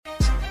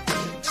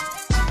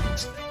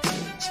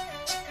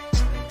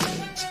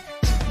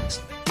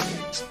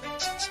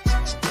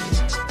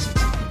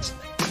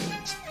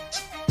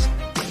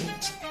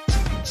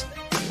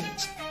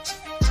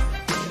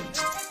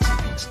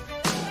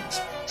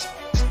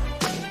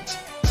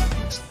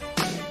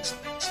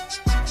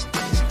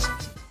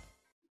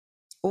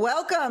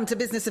Welcome to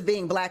Business of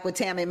Being Black with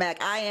Tammy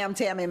Mack. I am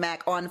Tammy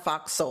Mack on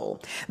Fox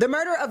Soul. The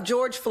murder of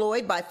George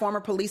Floyd by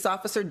former police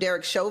officer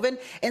Derek Chauvin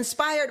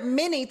inspired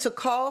many to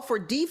call for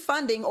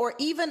defunding or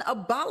even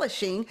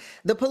abolishing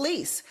the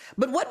police.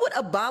 But what would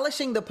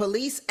abolishing the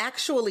police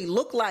actually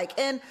look like?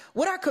 And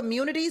would our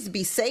communities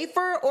be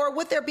safer, or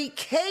would there be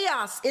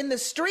chaos in the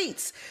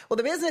streets? Well,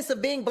 the Business of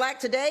Being Black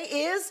today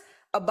is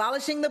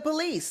abolishing the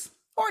police.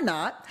 Or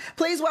not.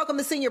 Please welcome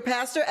the senior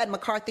pastor at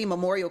McCarthy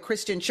Memorial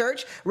Christian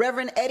Church,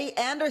 Reverend Eddie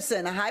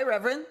Anderson. Hi,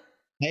 Reverend.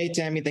 Hey,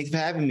 Tammy. Thanks for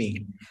having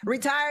me.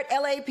 Retired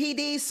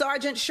LAPD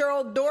Sergeant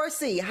Cheryl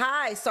Dorsey.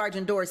 Hi,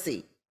 Sergeant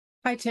Dorsey.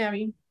 Hi,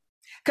 Tammy.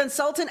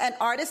 Consultant and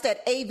artist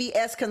at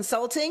AVS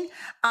Consulting,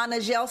 Ana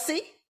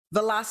Gelsi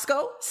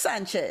Velasco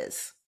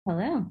Sanchez.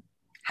 Hello.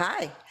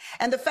 Hi.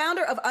 And the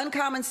founder of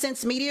Uncommon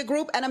Sense Media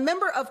Group and a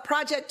member of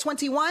Project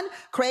 21,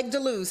 Craig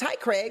DeLuz. Hi,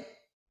 Craig.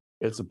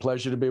 It's a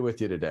pleasure to be with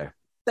you today.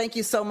 Thank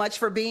you so much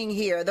for being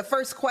here. The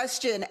first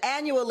question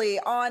annually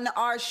on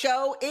our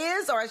show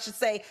is, or I should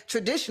say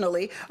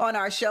traditionally on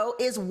our show,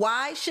 is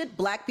why should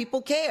Black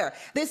people care?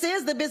 This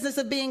is the Business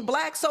of Being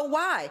Black, so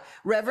why?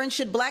 Reverend,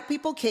 should Black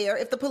people care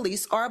if the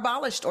police are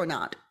abolished or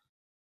not?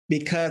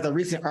 Because a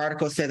recent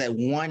article said that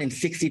 1 in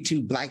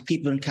 62 Black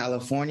people in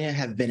California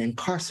have been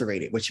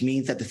incarcerated, which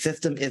means that the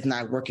system is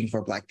not working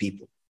for Black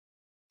people.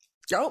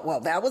 Oh, well,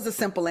 that was a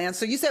simple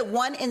answer. You said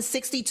 1 in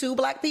 62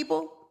 Black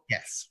people?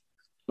 Yes.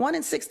 1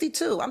 in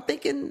 62. I'm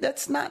thinking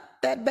that's not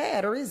that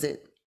bad, or is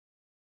it?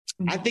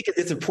 I think it's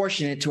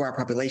disproportionate to our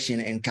population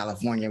in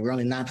California. We're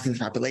only 9% of the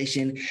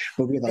population,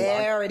 but we're the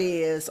There it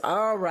is.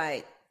 All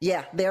right.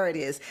 Yeah, there it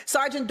is.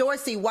 Sergeant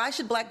Dorsey, why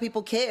should Black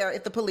people care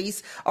if the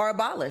police are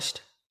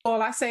abolished?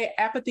 Well, I say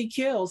apathy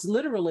kills,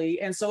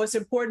 literally. And so it's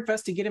important for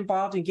us to get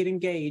involved and get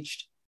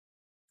engaged.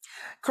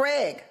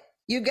 Craig,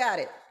 you got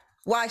it.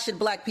 Why should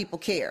Black people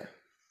care?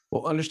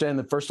 Well, understand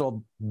that, first of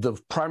all, the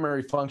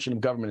primary function of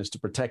government is to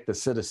protect the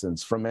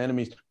citizens from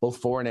enemies, both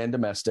foreign and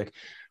domestic.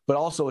 But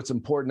also it's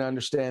important to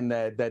understand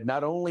that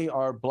not only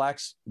are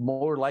Blacks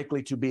more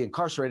likely to be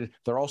incarcerated,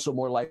 they're also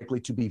more likely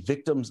to be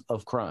victims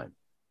of crime.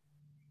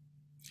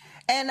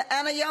 And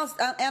Ana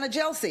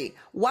Gelsi,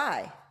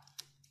 why?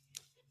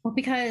 Well,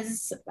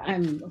 because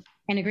I'm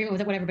in agreement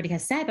with what everybody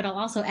has said, but I'll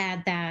also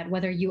add that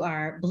whether you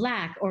are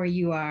Black or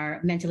you are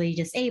mentally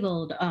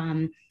disabled,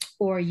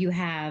 or you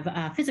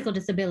have physical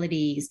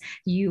disabilities,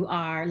 you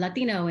are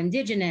Latino,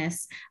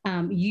 Indigenous,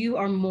 you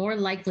are more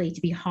likely to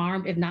be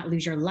harmed, if not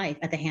lose your life,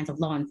 at the hands of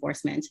law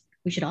enforcement.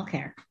 We should all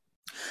care.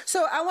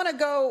 So I want to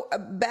go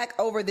back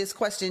over this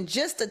question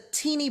just a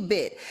teeny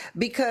bit,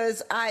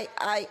 because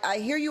I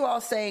hear you all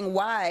saying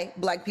why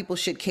Black people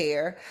should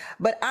care,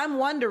 but I'm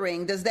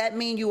wondering, does that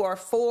mean you are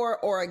for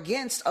or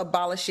against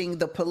abolishing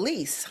the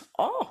police?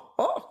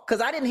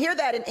 Because I didn't hear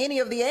that in any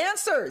of the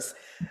answers.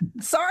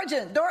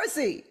 Sergeant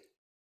Dorsey.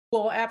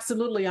 Well,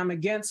 absolutely. I'm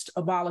against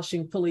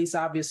abolishing police,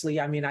 obviously.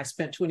 I mean, I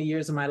spent 20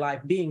 years of my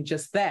life being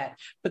just that.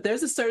 But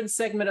there's a certain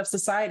segment of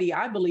society,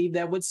 I believe,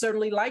 that would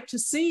certainly like to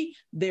see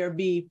there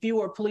be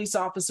fewer police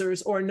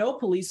officers or no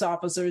police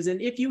officers.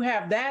 And if you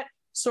have that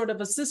sort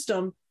of a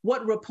system,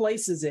 what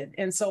replaces it?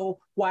 And so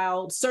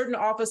while certain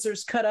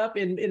officers cut up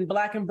in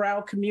Black and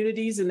brown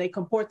communities and they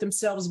comport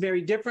themselves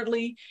very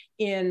differently,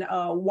 in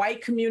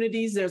white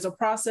communities, there's a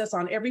process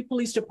on every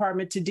police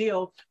department to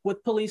deal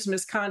with police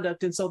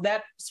misconduct. And so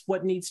that's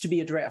what needs to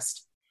be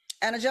addressed.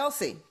 Ana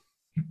Gelsi.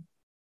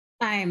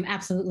 I'm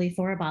absolutely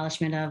for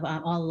abolishment of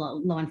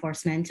all law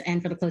enforcement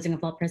and for the closing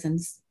of all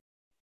prisons.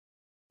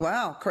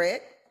 Wow.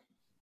 Craig?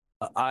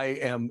 I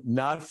am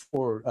not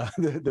for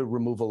the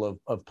removal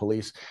of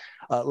police.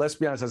 Let's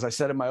be honest, as I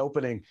said in my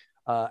opening,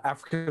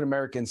 African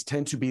Americans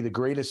tend to be the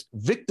greatest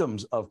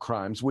victims of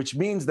crimes, which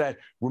means that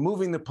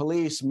removing the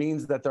police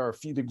means that there are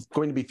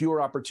going to be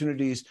fewer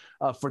opportunities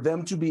for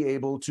them to be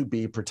able to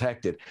be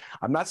protected.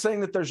 I'm not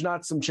saying that there's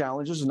not some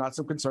challenges or not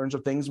some concerns or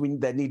things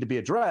that need to be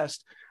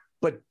addressed,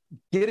 but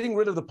getting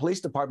rid of the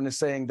police department is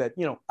saying that,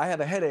 I have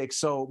a headache,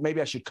 so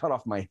maybe I should cut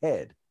off my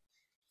head.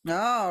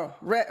 Oh,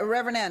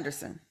 Reverend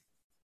Anderson.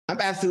 I'm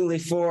absolutely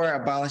for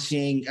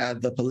abolishing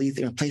the police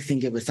and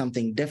replacing it with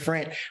something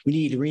different. We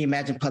need to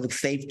reimagine public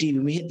safety.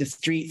 When we hit the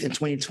streets in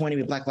 2020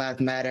 with Black Lives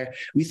Matter,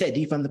 we said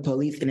defund the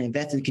police and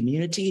invest in the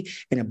community,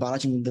 and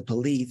abolishing the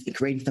police and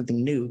creating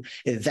something new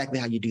is exactly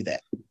how you do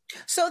that.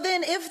 So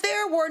then if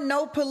there were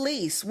no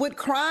police, would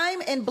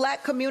crime in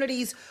Black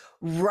communities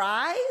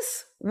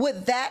rise?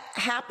 Would that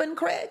happen,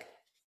 Craig?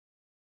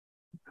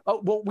 Oh,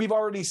 well, we've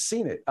already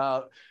seen it.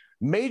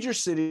 Major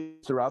cities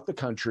throughout the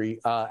country,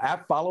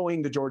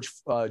 following the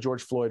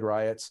George Floyd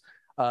riots,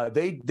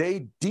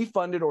 they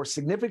defunded or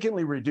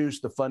significantly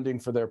reduced the funding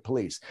for their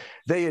police.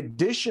 They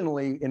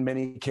additionally, in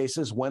many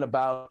cases, went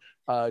about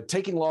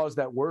taking laws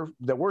that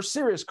were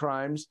serious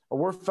crimes or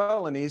were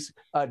felonies,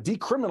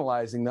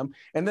 decriminalizing them,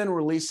 and then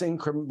releasing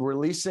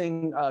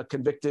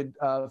convicted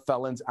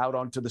felons out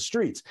onto the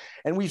streets.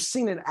 And we've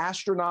seen an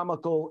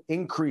astronomical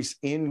increase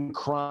in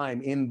crime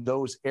in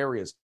those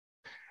areas.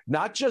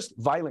 not just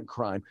violent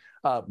crime,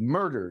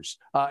 murders,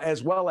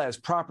 as well as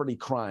property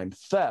crime,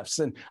 thefts.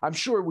 And I'm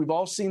sure we've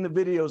all seen the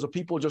videos of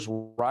people just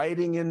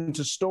riding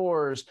into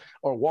stores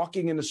or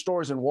walking into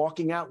stores and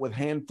walking out with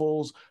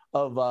handfuls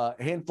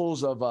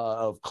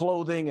of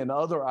clothing and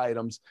other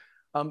items.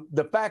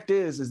 The fact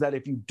is that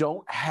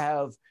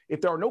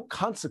if there are no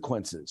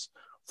consequences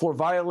for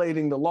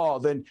violating the law,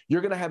 then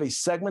you're going to have a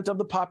segment of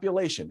the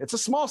population. It's a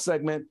small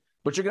segment,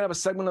 but you're going to have a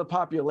segment of the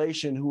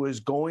population who is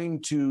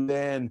going to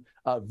then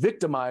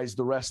victimize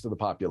the rest of the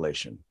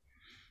population.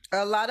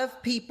 A lot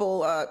of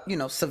people,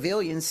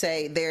 civilians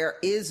say there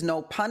is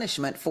no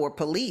punishment for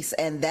police,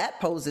 and that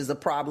poses a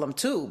problem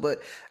too.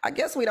 But I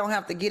guess we don't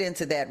have to get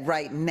into that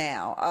right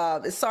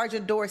now.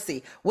 Sergeant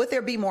Dorsey, would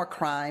there be more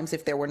crimes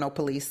if there were no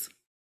police?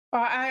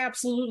 I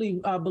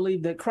absolutely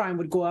believe that crime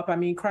would go up. I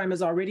mean, crime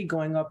is already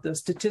going up. The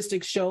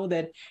statistics show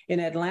that in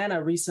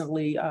Atlanta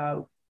recently,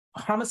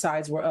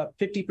 homicides were up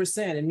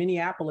 50%. In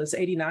Minneapolis,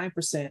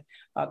 89%.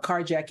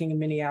 Carjacking in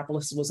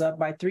Minneapolis was up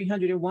by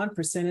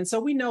 301%. And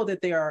so we know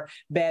that there are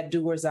bad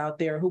doers out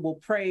there who will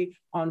prey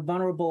on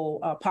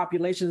vulnerable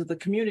populations of the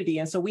community.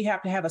 And so we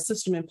have to have a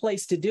system in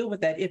place to deal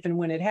with that if and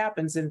when it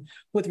happens. And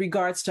with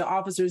regards to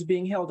officers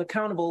being held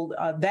accountable,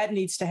 that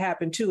needs to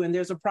happen too. And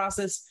there's a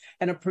process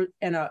and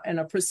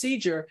a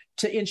procedure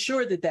to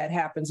ensure that that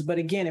happens. But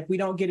again, if we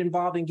don't get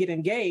involved and get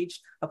engaged,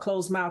 a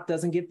closed mouth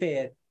doesn't get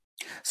fed.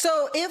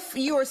 So if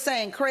you are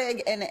saying,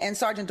 Craig and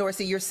Sergeant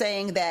Dorsey, you're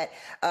saying that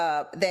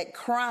that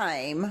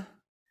crime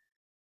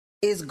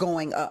is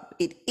going up.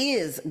 It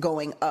is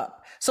going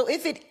up. So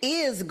if it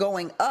is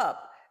going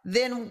up,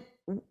 then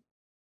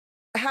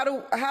how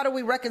do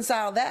we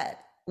reconcile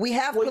that? We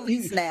have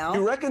police now.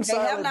 They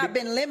have not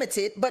been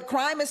limited, but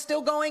crime is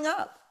still going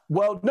up.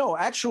 Well, no,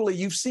 actually,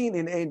 you've seen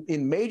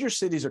in major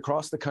cities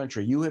across the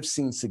country, you have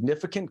seen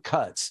significant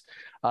cuts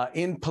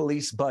in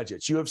police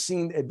budgets. You have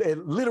seen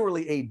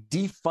literally a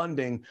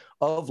defunding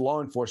of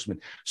law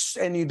enforcement.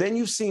 And then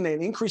you've seen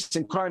an increase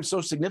in crime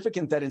so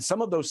significant that in some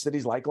of those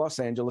cities, like Los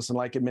Angeles and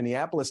like in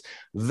Minneapolis,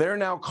 they're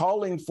now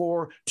calling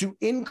to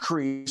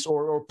increase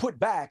or put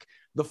back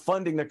the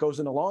funding that goes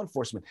into law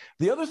enforcement.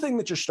 The other thing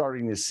that you're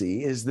starting to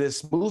see is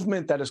this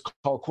movement that is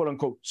called, quote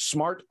unquote,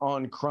 smart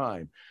on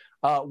crime.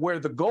 Where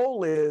the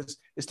goal is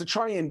to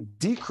try and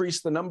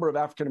decrease the number of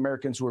African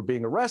Americans who are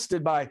being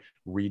arrested by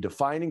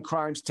redefining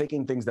crimes,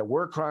 taking things that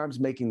were crimes,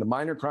 making them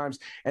minor crimes,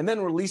 and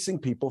then releasing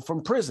people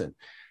from prison.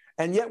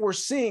 And yet we're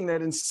seeing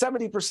that in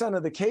 70%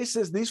 of the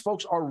cases, these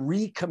folks are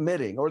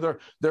recommitting, or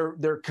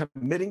they're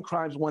committing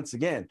crimes once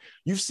again.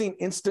 You've seen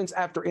instance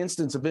after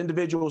instance of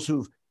individuals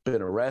who've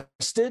been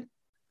arrested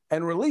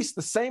and released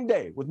the same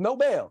day with no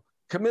bail,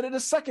 committed a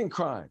second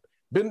crime,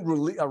 been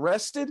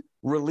arrested,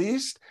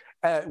 released.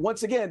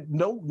 Once again,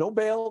 no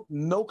bail,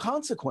 no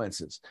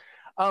consequences.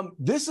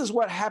 This is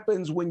what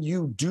happens when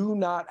you do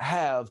not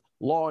have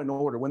law and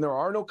order. When there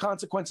are no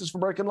consequences for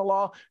breaking the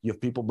law, you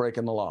have people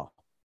breaking the law.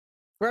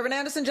 Reverend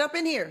Anderson, jump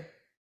in here.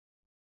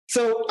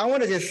 So I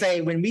want to just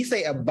say, when we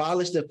say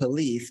abolish the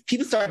police,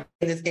 people start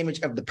getting this image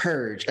of the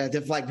purge, as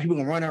if like people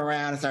can run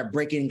around and start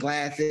breaking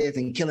glasses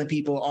and killing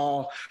people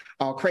all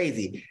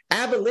crazy.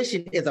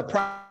 Abolition is a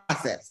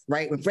process,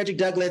 right? When Frederick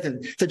Douglass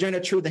and Sojourner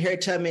Truth and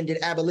Harriet Tubman did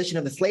abolition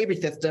of the slavery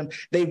system,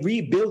 they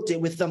rebuilt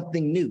it with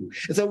something new.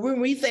 And so when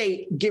we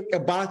say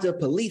abolish the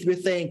police, we're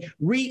saying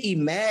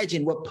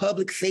reimagine what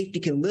public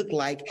safety can look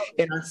like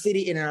in our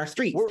city and in our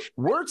streets.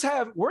 Words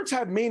have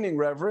meaning,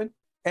 Reverend.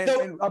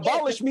 And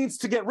abolish means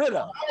to get rid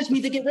of. Abolish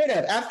means to get rid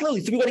of,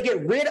 absolutely. So we're going to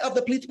get rid of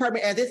the police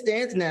department as it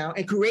stands now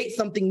and create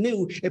something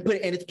new and put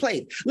it in its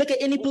place. Look at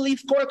any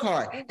police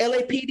scorecard.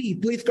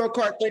 LAPD police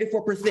scorecard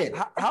 34%.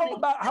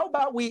 How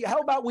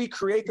about we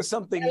create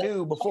something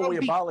new before we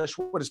abolish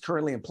what is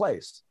currently in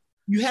place?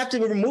 You have to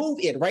remove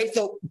it, right?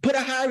 So put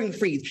a hiring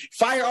freeze,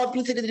 fire all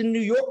police in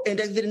New York and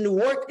in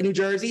Newark, New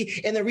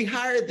Jersey, and then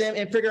rehire them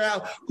and figure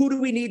out who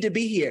do we need to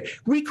be here.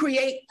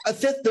 Recreate a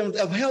system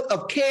of health,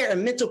 of care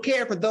and mental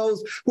care for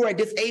those who are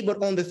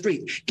disabled on the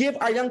streets. Give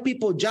our young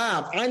people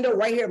jobs. I know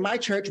right here at my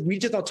church, we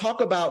just don't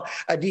talk about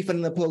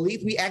defunding the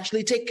police. We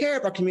actually take care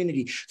of our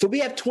community. So we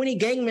have 20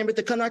 gang members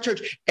that come to our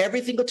church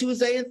every single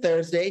Tuesday and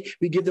Thursday.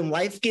 We give them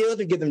life skills,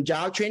 we give them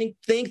job training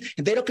things,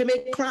 and they don't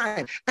commit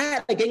crime. I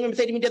had a gang member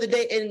say to me the other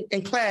day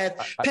in class,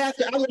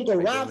 Pastor, I wouldn't go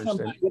rob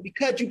somebody, but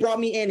because you brought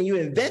me in and you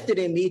invested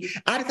in me,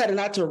 I decided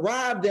not to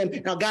rob them.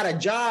 And I got a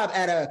job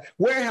at a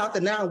warehouse,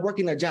 and now I'm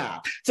working a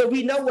job. So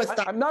we know what's.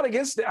 I'm not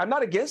against it. I'm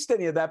not against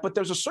any of that, but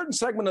there's a certain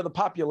segment of the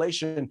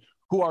population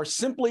who are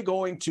simply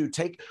going to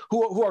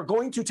who are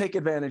going to take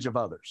advantage of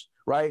others,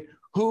 right?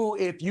 Who,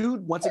 if you,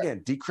 once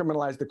again,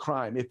 decriminalize the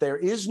crime, if there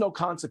is no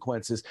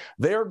consequences,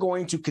 they're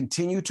going to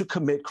continue to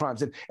commit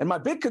crimes. And my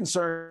big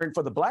concern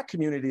for the Black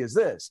community is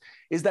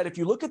that if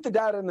you look at the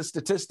data and the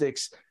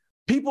statistics,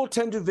 people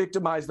tend to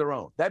victimize their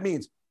own. That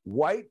means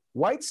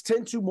whites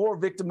tend to more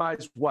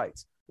victimize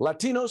whites.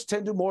 Latinos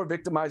tend to more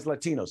victimize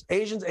Latinos,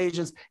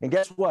 Asians, and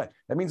guess what?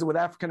 That means that with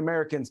African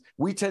Americans,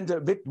 we tend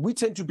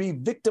to be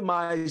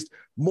victimized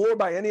more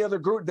by any other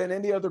group than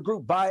any other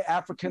group by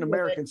African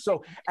Americans.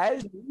 So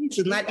as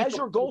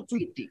your goal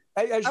to,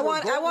 I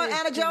want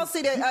Anna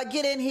Jelsey to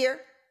get in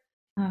here.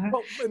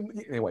 Well,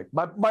 anyway,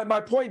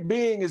 my point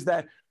being is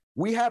that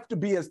we have to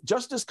be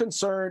just as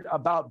concerned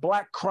about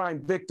Black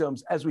crime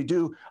victims as we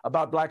do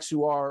about Blacks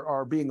who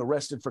are being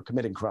arrested for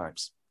committing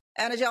crimes.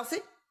 Anna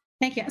Jelsey?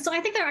 Thank you. So I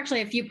think there are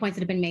actually a few points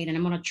that have been made, and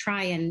I'm going to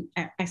try and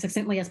as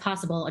succinctly as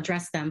possible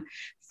address them.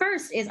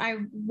 First is I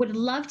would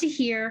love to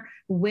hear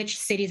which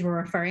cities we're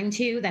referring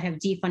to that have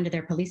defunded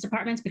their police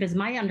departments, because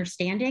my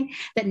understanding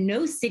that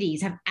no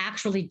cities have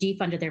actually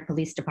defunded their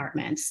police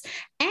departments.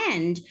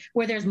 And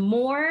where there's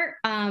more,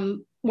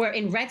 where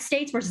in red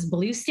states versus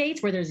blue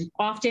states, where there's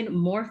often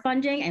more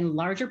funding and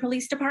larger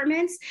police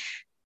departments,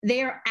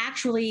 they are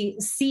actually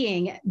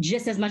seeing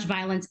just as much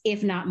violence,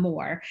 if not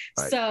more.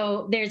 Right.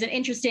 So there's an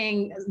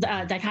interesting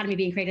dichotomy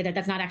being created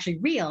that's not actually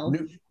real.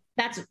 I'm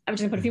just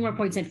gonna put a few more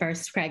points in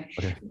first, Craig.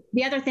 Okay.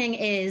 The other thing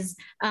is,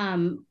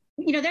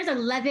 there's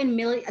 11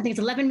 million, I think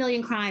it's 11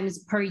 million crimes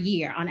per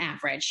year on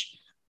average.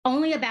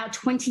 Only about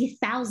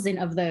 20,000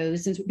 of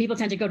those, since people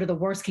tend to go to the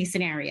worst case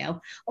scenario,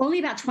 only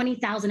about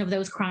 20,000 of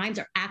those crimes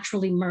are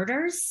actually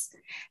murders.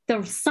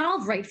 The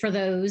solve rate for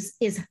those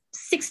is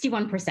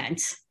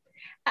 61%.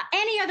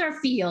 Any other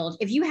field,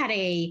 if you had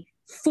a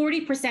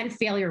 40%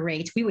 failure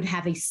rate, we would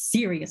have a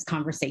serious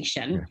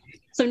conversation. Yeah.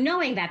 So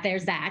knowing that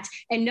there's that,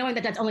 and knowing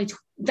that that's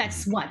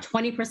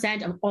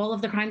 20% of all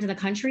of the crimes in the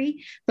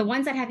country, the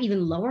ones that have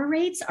even lower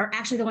rates are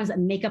actually the ones that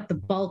make up the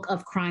bulk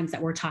of crimes that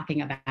we're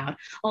talking about.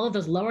 All of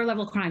those lower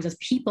level crimes, those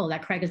people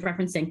that Craig is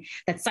referencing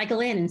that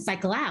cycle in and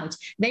cycle out,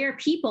 they are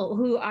people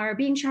who are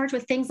being charged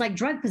with things like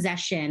drug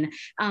possession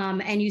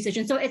and usage.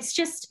 And so it's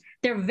just,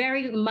 they're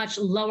very much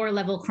lower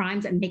level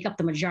crimes that make up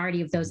the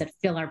majority of those that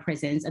fill our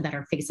prisons and that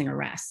are facing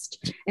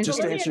arrest. And just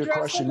so to answer your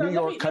question, New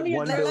York cut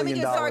 $1 billion let me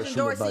get Sergeant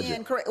from the Dorsey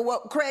budget. in.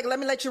 Well, Craig, let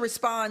me let you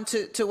respond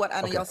to what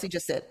Anna Jelsey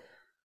just said.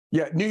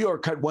 Yeah, New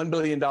York cut $1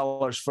 billion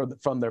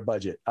from their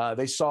budget.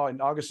 They saw in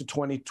August of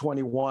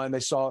 2021, they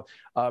saw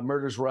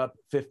murders were up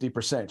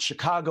 50%.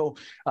 Chicago,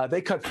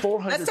 they cut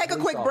 400. Let's take a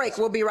quick break.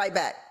 We'll be right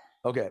back.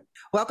 Okay.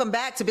 Welcome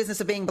back to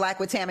Business of Being Black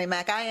with Tammy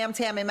Mack. I am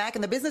Tammy Mack,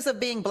 and the business of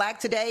being Black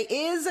today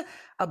is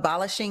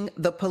abolishing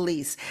the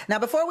police. Now,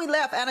 before we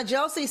left, Anna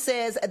Jelsey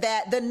says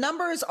that the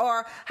numbers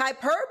are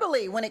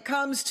hyperbole when it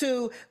comes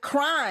to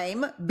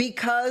crime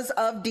because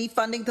of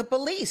defunding the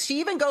police. She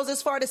even goes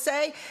as far to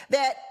say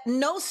that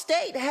no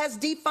state has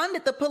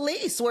defunded the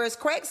police, whereas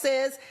Craig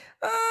says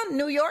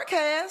New York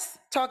has.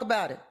 Talk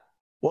about it.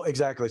 Well,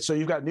 exactly. So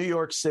you've got New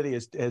York City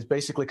has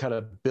basically cut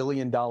 $1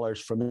 billion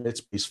from its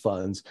police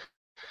funds.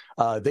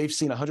 They've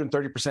seen a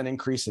 130%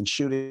 increase in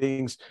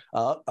shootings.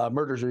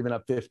 Murders are even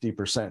up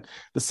 50%.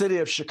 The city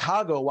of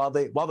Chicago, while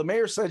the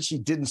mayor said she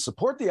didn't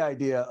support the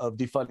idea of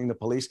defunding the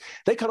police,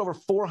 they cut over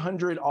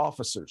 400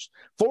 officers.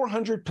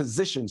 400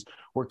 positions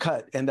were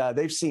cut, and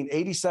they've seen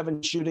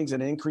 87 shootings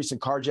and an increase in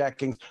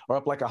carjackings are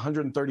up like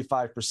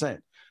 135%.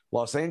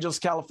 Los Angeles,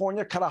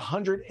 California cut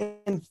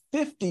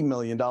 $150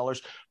 million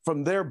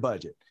from their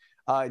budget.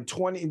 In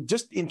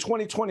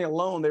 2020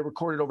 alone, they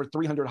recorded over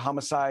 300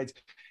 homicides.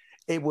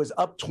 It was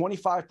up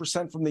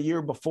 25% from the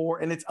year before,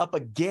 and it's up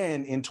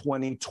again in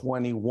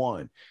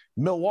 2021.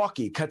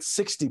 Milwaukee cut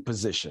 60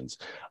 positions,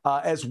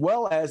 as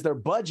well as their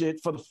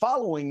budget for the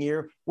following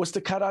year was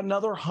to cut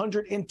another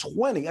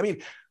 120. I mean,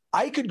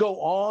 I could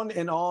go on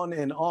and on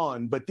and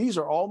on, but these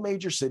are all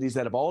major cities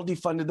that have all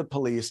defunded the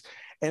police,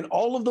 and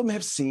all of them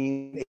have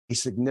seen a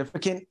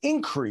significant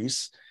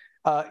increase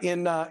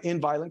in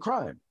violent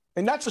crime.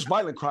 And not just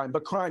violent crime,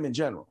 but crime in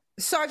general.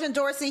 Sergeant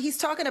Dorsey, he's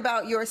talking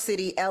about your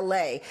city,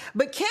 LA,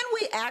 but can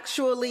we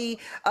actually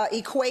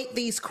equate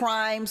these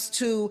crimes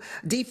to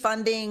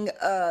defunding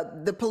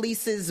the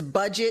police's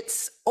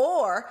budgets,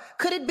 or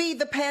could it be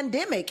the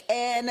pandemic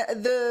and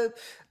the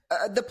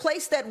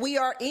place that we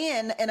are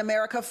in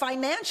America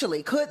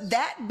financially? Could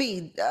that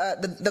be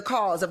the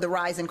cause of the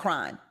rise in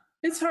crime?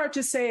 It's hard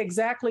to say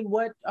exactly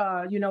what,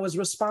 is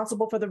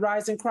responsible for the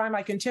rise in crime.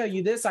 I can tell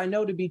you this, I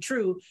know to be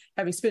true,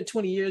 having spent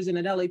 20 years in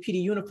an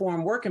LAPD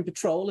uniform working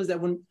patrol, is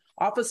that when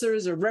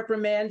officers are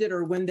reprimanded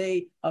or when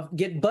they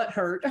get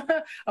butthurt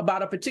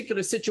about a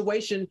particular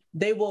situation,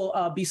 they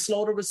will be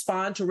slow to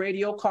respond to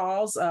radio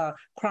calls.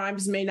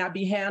 Crimes may not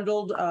be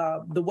handled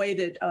the way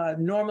that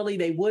normally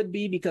they would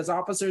be because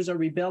officers are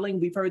rebelling.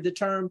 We've heard the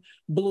term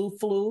blue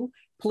flu.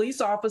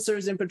 Police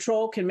officers in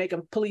patrol can make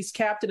a police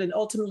captain and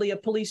ultimately a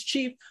police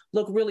chief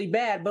look really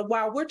bad. But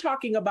while we're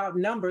talking about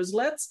numbers,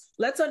 let's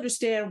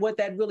understand what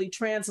that really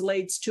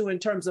translates to in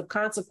terms of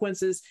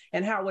consequences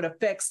and how it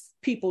affects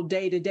people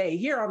day to day.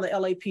 Here on the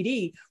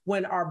LAPD,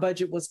 when our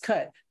budget was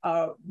cut,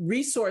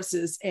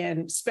 resources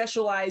and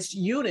specialized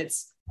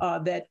units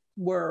that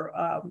were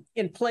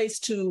in place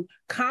to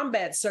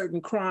combat certain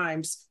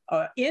crimes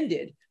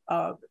ended.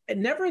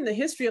 And never in the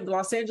history of the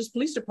Los Angeles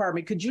Police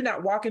Department could you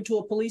not walk into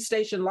a police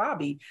station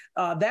lobby.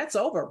 That's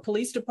over.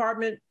 Police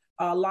department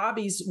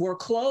lobbies were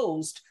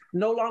closed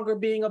no longer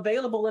being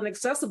available and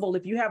accessible.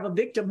 If you have a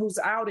victim who's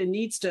out and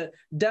needs to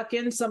duck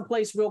in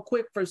someplace real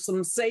quick for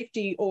some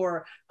safety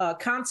or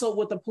consult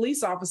with a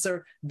police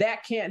officer,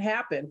 that can't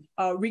happen.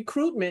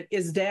 Recruitment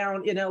is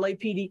down in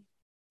LAPD,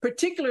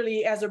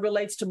 particularly as it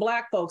relates to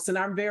Black folks. And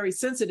I'm very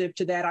sensitive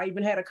to that. I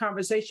even had a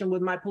conversation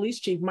with my police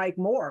chief, Mike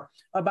Moore,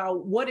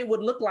 about what it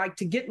would look like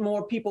to get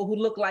more people who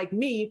look like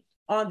me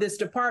on this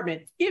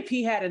department if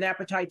he had an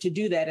appetite to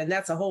do that. And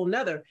that's a whole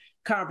nother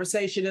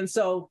conversation. And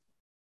so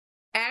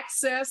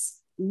access,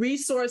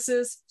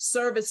 resources,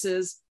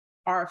 services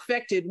are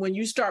affected when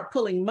you start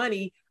pulling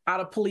money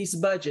out of police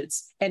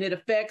budgets, and it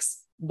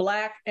affects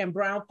Black and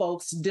brown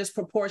folks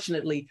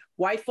disproportionately.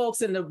 White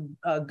folks in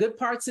the good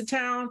parts of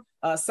town,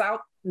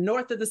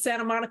 north of the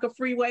Santa Monica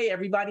Freeway,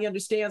 everybody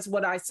understands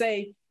what I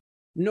say.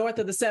 North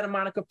of the Santa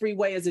Monica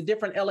Freeway is a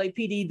different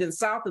LAPD than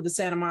south of the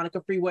Santa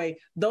Monica Freeway.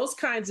 Those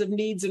kinds of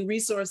needs and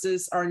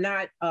resources are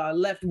not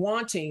left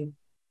wanting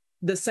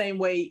the same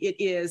way it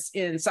is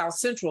in South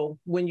Central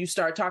when you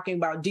start talking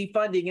about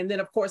defunding. And then,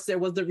 of course, there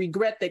was the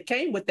regret that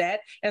came with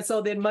that. And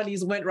so then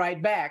monies went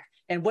right back.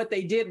 And what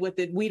they did with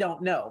it, we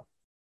don't know.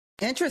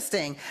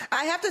 Interesting.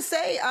 I have to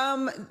say,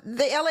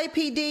 the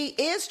LAPD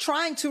is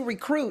trying to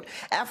recruit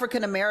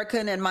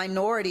African-American and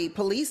minority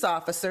police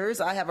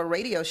officers. I have a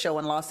radio show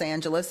in Los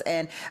Angeles,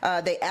 and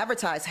they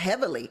advertise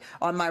heavily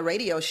on my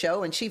radio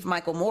show. And Chief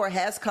Michael Moore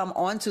has come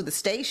onto the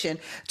station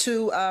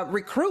to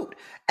recruit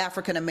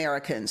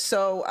African-Americans.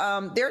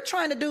 So they're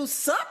trying to do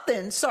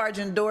something,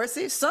 Sergeant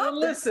Dorsey, something.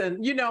 Well,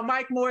 listen, you know,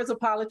 Mike Moore is a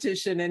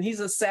politician, and he's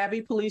a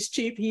savvy police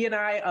chief. He and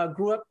I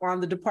grew up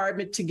on the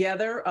department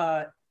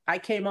together. I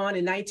came on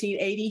in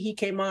 1980. He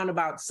came on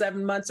about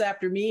 7 months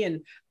after me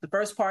in the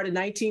first part of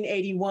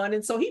 1981.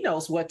 And so he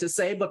knows what to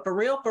say. But for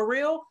real,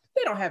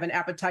 they don't have an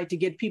appetite to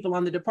get people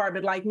on the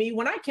department like me.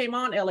 When I came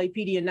on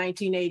LAPD in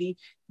 1980,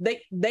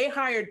 they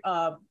hired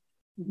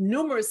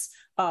numerous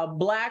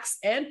Blacks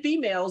and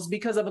females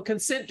because of a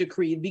consent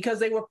decree, because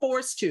they were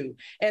forced to.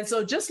 And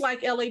so just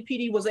like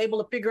LAPD was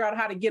able to figure out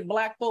how to get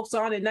Black folks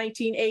on in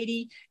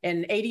 1980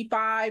 and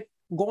 85,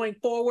 going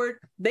forward,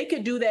 they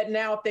could do that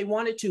now if they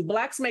wanted to.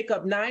 Blacks make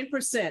up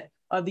 9%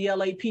 of the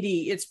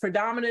LAPD. It's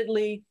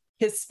predominantly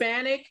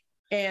Hispanic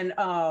and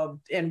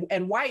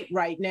white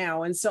right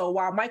now. And so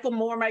while Michael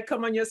Moore might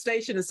come on your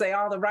station and say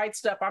all the right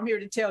stuff, I'm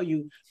here to tell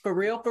you, for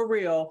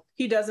real,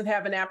 he doesn't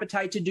have an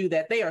appetite to do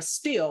that. They are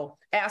still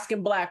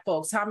asking Black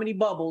folks how many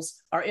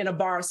bubbles are in a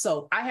bar of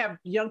soap. I have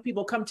young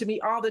people come to me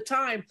all the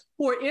time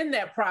who are in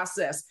that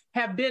process,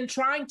 have been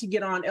trying to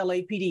get on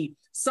LAPD,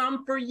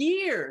 some for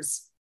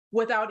years,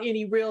 without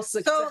any real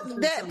success. So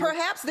that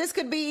perhaps this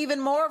could be even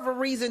more of a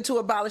reason to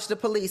abolish the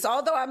police.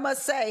 Although I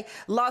must say,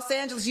 Los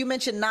Angeles, you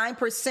mentioned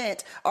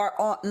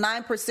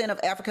 9% of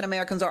African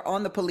Americans are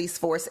on the police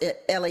force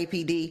at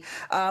LAPD,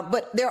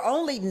 but there are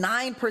only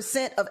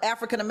 9% of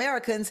African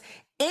Americans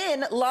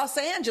in Los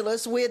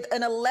Angeles with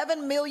an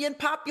 11 million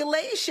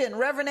population.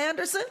 Reverend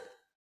Anderson?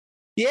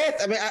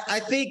 Yes, I mean, I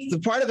think the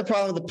part of the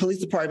problem with the police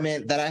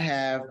department that I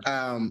have,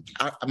 I'm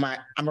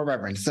a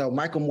reverend. So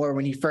Michael Moore,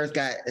 when he first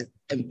got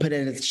put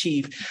in as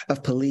chief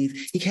of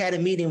police, he had a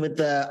meeting with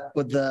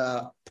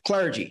the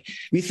clergy.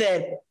 We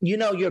said, you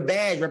know, your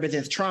badge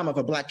represents trauma of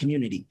a Black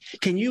community.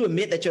 Can you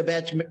admit that your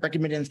badge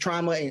represents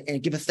trauma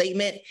and give a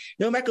statement? You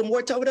know what Michael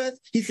Moore told us?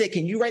 He said,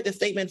 can you write the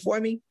statement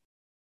for me?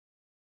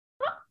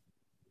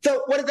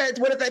 So what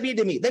does that mean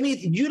to me? That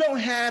means you don't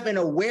have an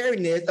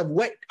awareness of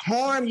what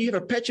harm you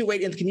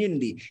perpetuate in the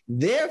community.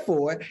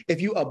 Therefore,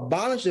 if you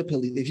abolish the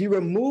police, if you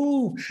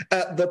remove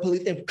the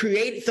police and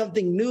create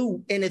something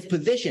new in its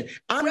position.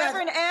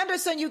 Reverend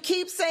Anderson, you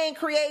keep saying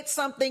create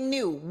something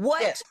new.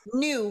 What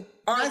new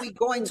are we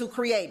going to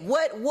create?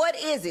 What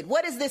is it?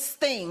 What is this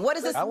thing? What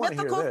is this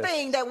mythical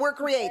thing that we're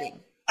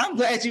creating? I'm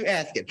glad you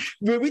asked it.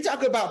 When we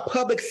talk about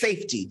public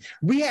safety,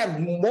 we have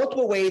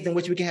multiple ways in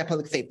which we can have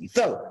public safety.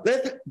 So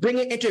let's bring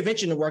in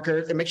intervention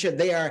workers and make sure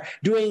they are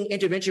doing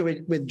intervention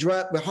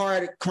with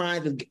hard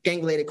crimes, with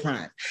gang-related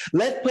crimes.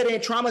 Let's put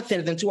in trauma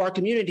centers into our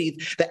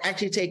communities that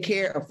actually take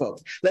care of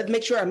folks. Let's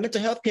make sure our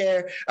mental health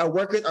care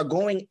workers are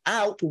going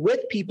out with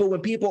people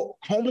when people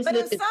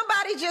homelessness. But if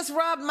somebody just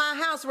robbed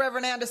my house,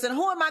 Reverend Anderson,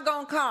 who am I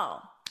going to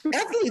call?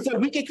 Absolutely. So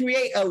we can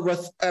create a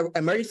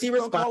emergency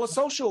response. Call a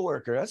social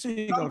worker. That's who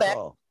you're going to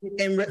call.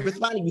 And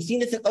responding. We've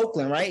seen this in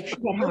Oakland, right?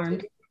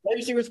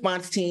 Emergency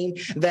response team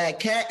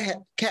that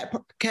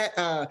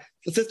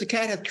Sister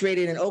Cat has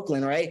created in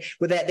Oakland, right?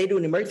 With that, they do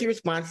an emergency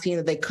response team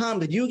that they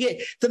come. If you get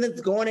something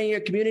that's going on in your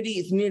community,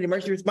 if you need an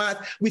emergency response,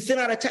 we send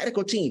out a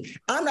tactical team.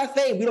 I'm not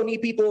saying we don't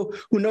need people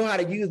who know how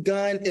to use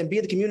guns and be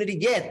in the community.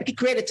 Yes, we can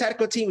create a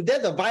tactical team. If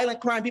there's a violent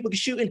crime, people can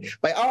shoot, and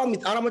by all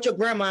means, I don't want your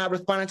grandma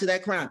responding to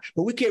that crime.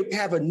 But we can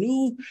have a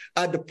new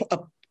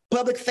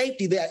public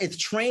safety that is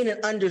trained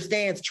and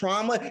understands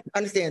trauma,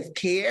 understands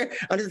care,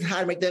 understands how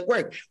to make that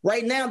work.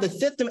 Right now, the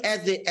system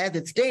as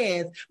it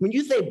stands, when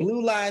you say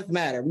blue lives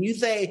matter, when you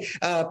say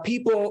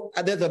people,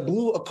 there's a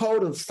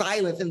code of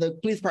silence in the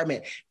police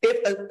department.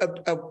 If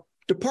a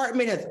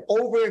department has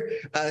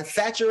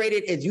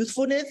saturated its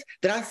usefulness,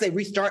 then I say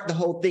restart the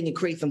whole thing and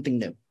create something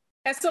new.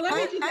 And so let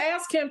me just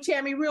ask him,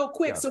 Tammy, real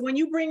quick. Yeah. So when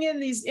you bring in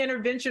these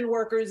intervention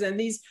workers and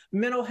these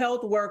mental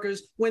health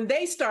workers, when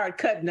they start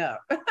cutting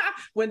up,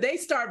 when they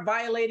start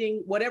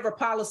violating whatever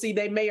policy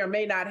they may or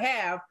may not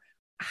have,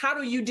 how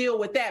do you deal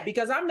with that?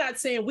 Because I'm not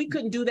saying we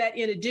couldn't do that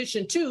in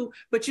addition to,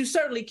 but you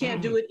certainly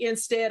can't do it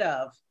instead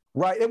of.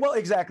 Right. Well,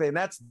 exactly. And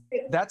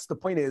that's the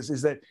point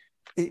is that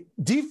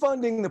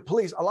defunding the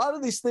police, a lot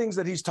of these things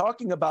that he's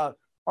talking about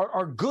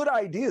are good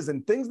ideas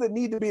and things that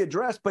need to be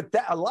addressed. But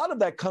a lot of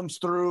that comes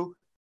through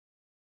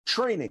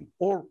training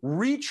or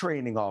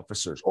retraining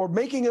officers or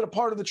making it a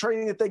part of the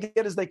training that they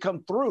get as they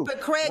come through.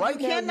 But Craig, you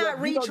cannot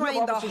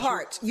retrain the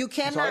heart. You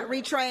cannot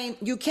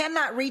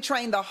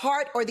retrain the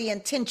heart or the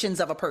intentions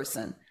of a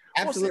person.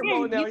 Absolutely.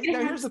 Well, now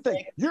here's the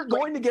thing. You're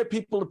going to get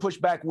people to push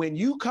back when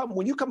you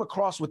come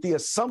across with the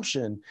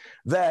assumption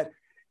that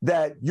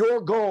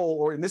your goal,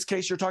 or in this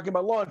case, you're talking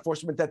about law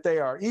enforcement, that they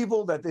are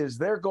evil, that is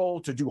their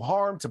goal to do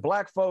harm to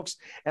Black folks.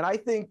 And I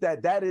think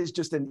that is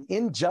just an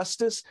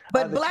injustice.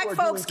 But Black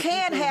folks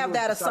can have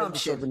that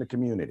assumption in the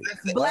community.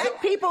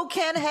 Black people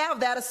can have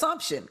that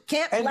assumption.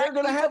 And they're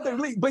going to have their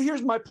lead. But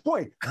here's my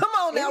point. Come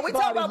on now, we're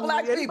talking about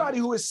Black people. Anybody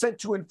who is sent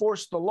to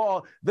enforce the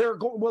law,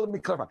 let me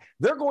clarify.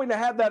 They're going to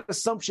have that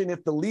assumption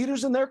if the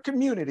leaders in their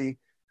community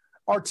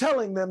are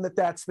telling them that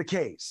that's the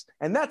case.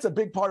 And that's a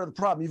big part of the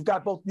problem.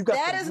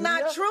 That is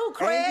not true,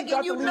 Craig,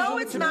 and you know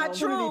it's not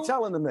true.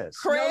 Telling them this.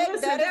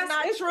 Craig, that is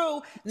not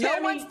true.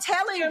 No one's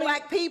telling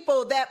Black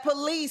people that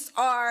police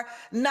are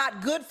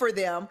not good for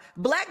them.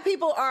 Black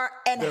people are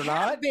and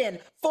have been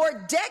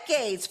for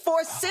decades,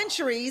 for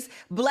centuries.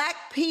 Black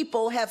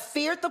people have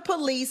feared the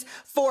police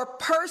for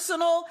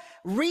personal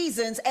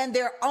reasons and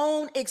their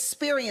own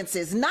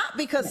experiences, not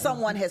because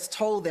someone has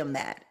told them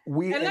that.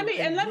 Let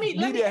me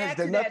add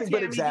to that,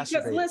 Tammy, because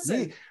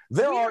listen,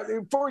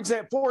 for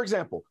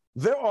example,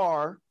 there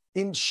are,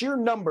 in sheer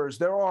numbers,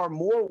 there are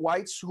more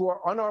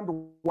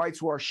unarmed whites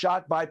who are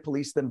shot by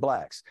police than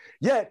Blacks.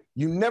 Yet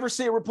you never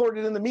see it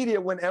reported in the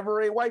media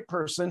whenever a white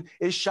person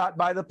is shot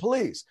by the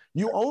police.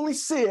 You only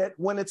see it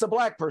when it's a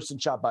Black person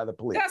shot by the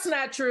police. That's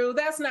not true.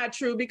 That's not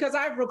true, because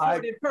I've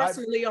reported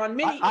personally on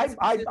many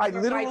instances. I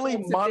literally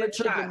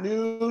monitor the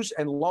news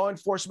and law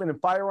enforcement and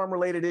firearm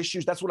related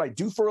issues. That's what I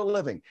do for a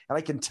living. And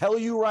I can tell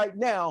you right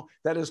now,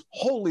 that is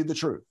wholly the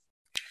truth.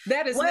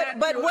 That is not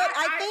but true.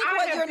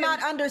 What you're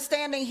not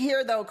understanding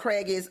here, though,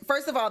 Craig, is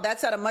first of all,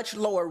 that's at a much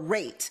lower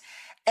rate.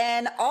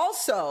 And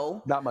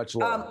also, not much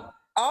lower.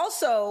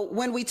 Also,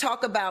 when we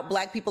talk about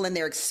Black people and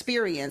their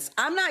experience,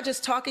 I'm not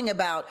just talking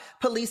about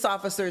police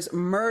officers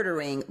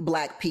murdering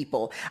Black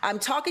people. I'm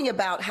talking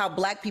about how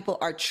Black people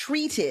are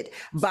treated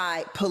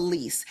by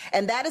police.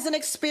 And that is an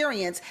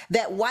experience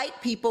that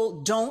white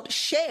people don't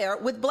share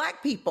with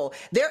Black people.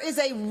 There is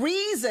a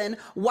reason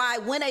why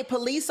when a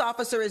police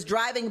officer is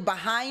driving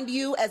behind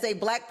you as a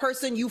Black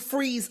person, you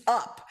freeze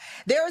up.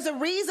 There is a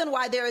reason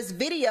why there is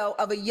video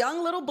of a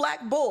young little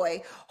Black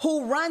boy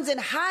who runs and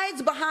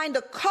hides behind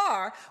a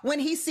car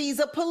when he sees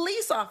a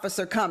police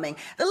officer coming.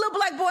 The little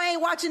Black boy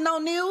ain't watching no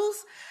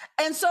news.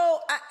 And so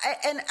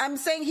I'm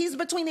saying he's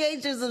between the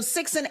ages of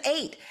 6 and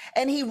 8,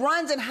 and he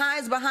runs and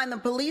hides behind the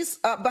police,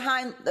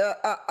 behind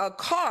a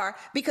car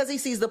because he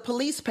sees the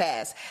police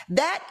pass.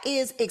 That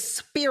is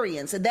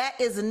experience. That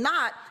is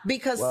not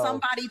because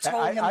somebody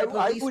told him the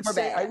police were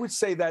bad. I would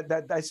say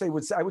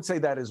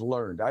that is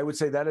learned. I would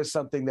say that is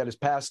something that is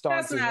passed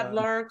on to him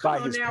by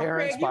his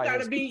parents, by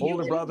his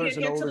older brothers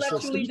and older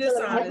sisters.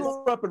 I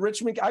grew up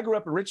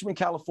in Richmond,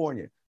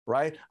 California.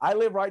 Right, I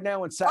live right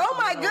now in South. Oh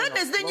my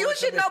goodness! Then you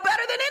should know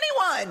better than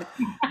anyone.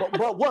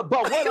 But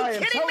what I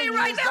am telling you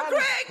right now,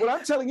 Craig? What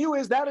I'm telling you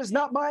is that is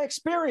not my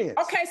experience.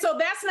 Okay, so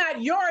that's not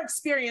your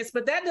experience,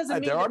 but that doesn't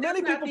mean there are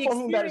many people for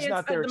whom that is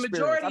not their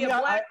experience.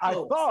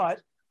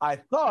 I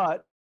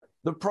thought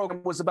the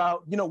program was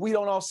about, we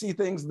don't all see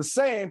things the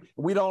same.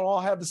 We don't all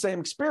have the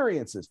same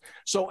experiences.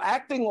 So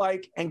acting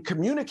like and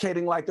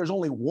communicating like there's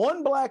only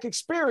one Black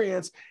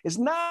experience is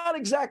not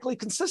exactly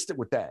consistent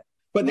with that.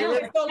 But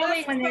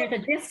when there's a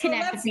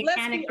disconnect between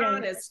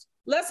anecdotes.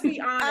 Let's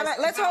be honest.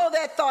 Let's hold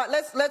that thought.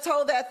 Let's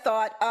hold that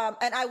thought.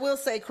 And I will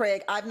say,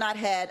 Craig, I've not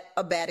had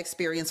a bad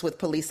experience with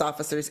police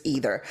officers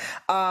either.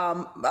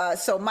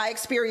 So my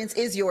experience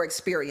is your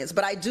experience,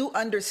 but I do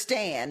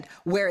understand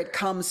where it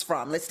comes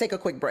from. Let's take a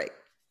quick break.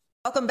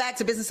 Welcome back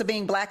to Business of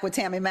Being Black with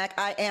Tammy Mack.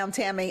 I am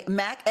Tammy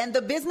Mack, and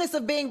the business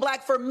of being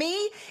Black for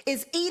me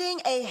is eating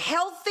a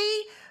healthy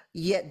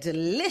yet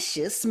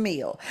delicious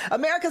meal.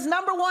 America's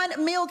 #1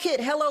 meal kit,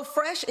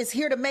 HelloFresh, is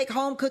here to make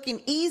home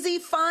cooking easy,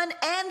 fun,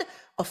 and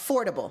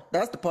affordable.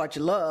 That's the part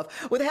you love.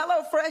 With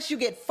HelloFresh, you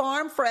get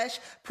farm fresh,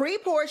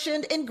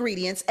 pre-portioned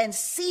ingredients and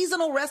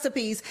seasonal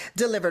recipes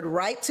delivered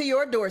right to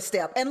your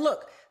doorstep. And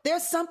look,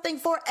 There's something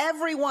for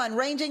everyone,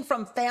 ranging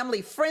from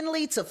family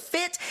friendly to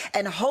fit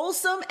and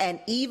wholesome and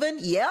even,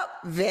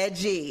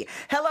 veggie.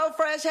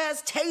 HelloFresh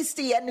has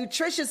tasty and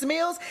nutritious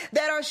meals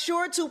that are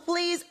sure to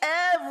please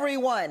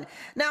everyone.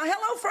 Now,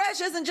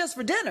 HelloFresh isn't just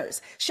for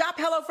dinners. Shop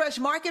HelloFresh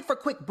Market for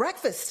quick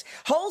breakfast,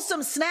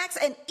 wholesome snacks,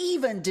 and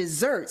even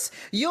desserts.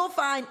 You'll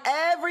find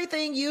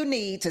everything you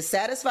need to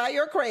satisfy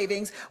your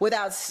cravings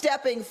without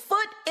stepping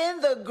foot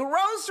in the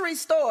grocery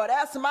store.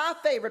 That's my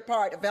favorite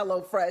part of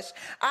HelloFresh.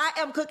 I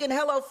am cooking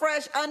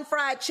HelloFresh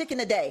unfried chicken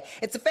today.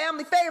 It's a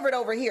family favorite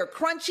over here.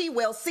 Crunchy,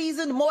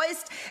 well-seasoned,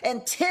 moist,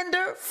 and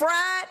tender,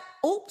 fried.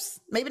 Oops,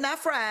 maybe not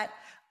fried.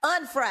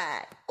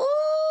 Unfried. Ooh,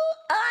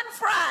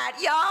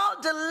 unfried,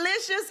 y'all.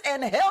 Delicious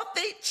and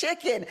healthy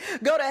chicken.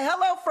 Go to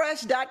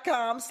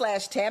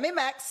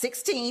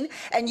HelloFresh.com/TammyMac16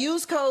 and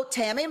use code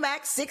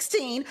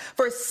TammyMac16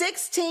 for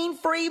 16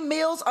 free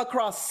meals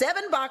across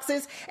 7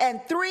 boxes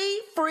and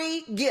 3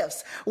 free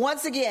gifts.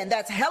 Once again,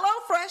 that's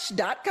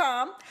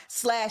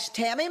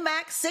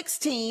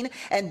HelloFresh.com/TammyMac16.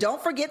 And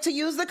don't forget to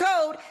use the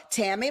code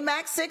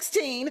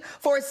TammyMac16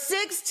 for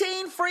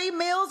 16 free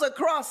meals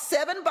across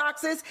 7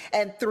 boxes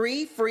and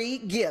 3 free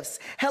gifts.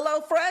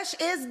 HelloFresh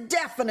is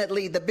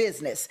definitely the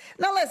business.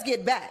 Now let's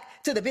get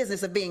back to the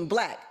business of being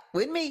black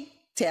with me,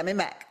 Tammy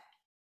Mac.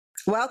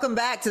 Welcome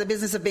back to the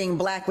business of being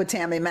black with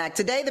Tammy Mac.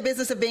 Today, the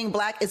business of being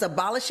black is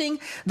abolishing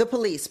the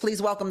police.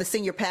 Please welcome the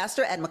senior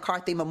pastor at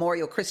McCarthy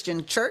Memorial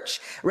Christian Church.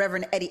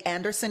 Reverend Eddie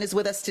Anderson is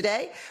with us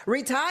today.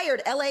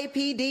 Retired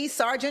LAPD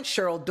Sergeant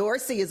Cheryl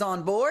Dorsey is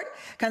on board.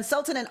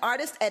 Consultant and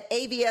artist at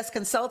AVS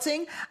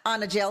Consulting,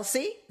 Ana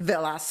Gelsi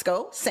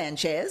Velasco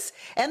Sanchez.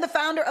 And the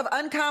founder of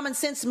Uncommon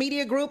Sense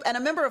Media Group and a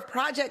member of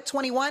Project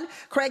 21,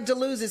 Craig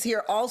DeLuz is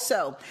here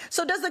also.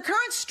 So does the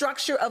current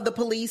structure of the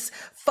police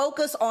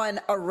focus on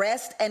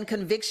arrest and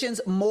convictions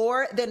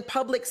more than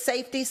public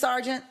safety,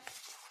 Sergeant?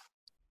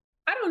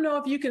 I don't know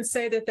if you can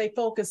say that they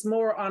focus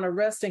more on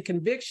arrest and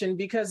conviction,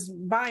 because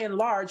by and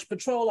large,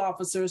 patrol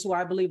officers, who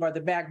I believe are the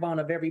backbone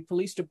of every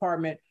police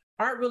department,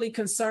 aren't really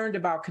concerned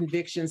about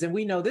convictions. And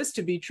we know this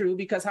to be true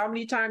because how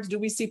many times do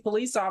we see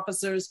police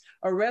officers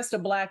arrest a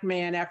Black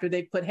man after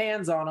they put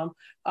hands on him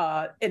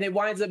and it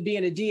winds up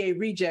being a DA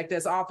reject,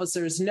 as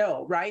officers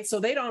know, right? So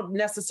they don't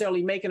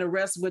necessarily make an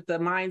arrest with the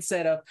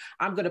mindset of,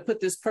 I'm going to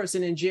put this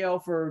person in jail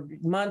for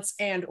months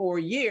and or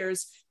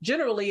years.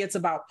 Generally, it's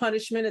about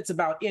punishment. It's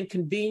about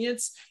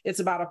inconvenience. It's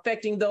about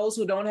affecting those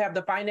who don't have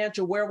the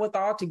financial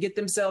wherewithal to get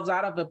themselves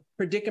out of a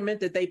predicament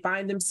that they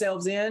find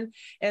themselves in.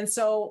 And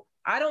so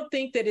I don't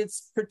think that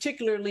it's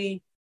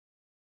particularly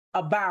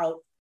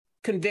about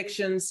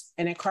convictions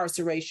and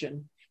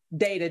incarceration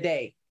day to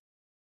day.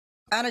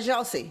 Ana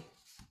Gelsi.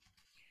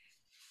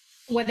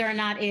 Whether or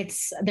not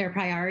it's their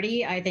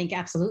priority, I think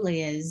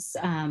absolutely is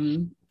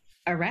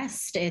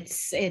arrest.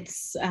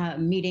 It's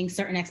meeting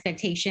certain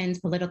expectations,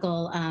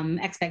 political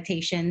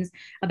expectations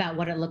about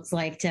what it looks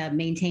like to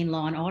maintain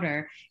law and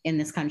order in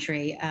this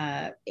country.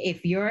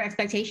 If your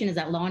expectation is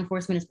that law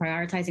enforcement is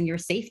prioritizing your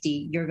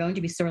safety, you're going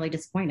to be sorely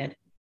disappointed.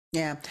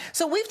 Yeah.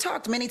 So we've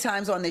talked many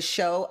times on this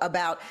show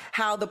about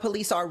how the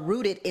police are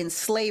rooted in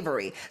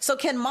slavery. So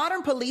can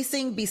modern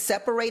policing be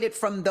separated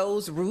from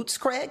those roots,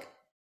 Craig?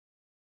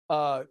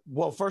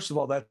 Well, first of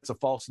all, that's a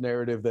false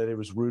narrative that it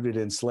was rooted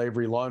in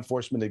slavery. Law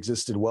enforcement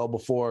existed well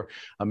before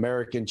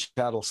American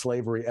chattel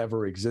slavery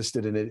ever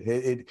existed, and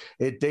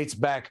it dates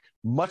back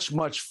much,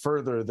 much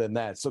further than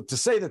that. So to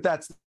say that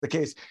that's the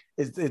case,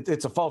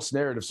 it's a false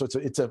narrative. So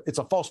it's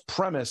a false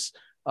premise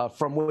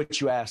from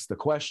which you ask the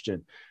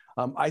question.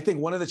 I think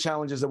one of the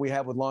challenges that we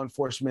have with law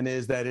enforcement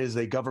is that it is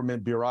a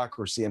government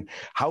bureaucracy. And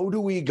how do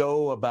we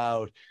go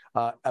about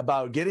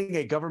getting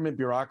a government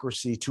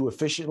bureaucracy to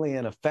efficiently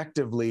and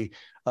effectively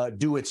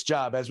do its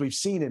job? As we've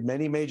seen in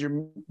many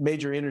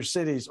major inner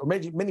cities or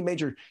many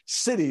major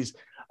cities,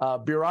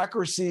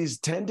 bureaucracies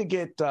tend to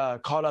get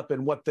caught up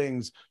in what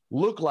things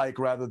look like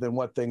rather than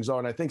what things are.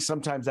 And I think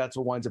sometimes that's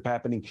what winds up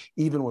happening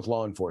even with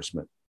law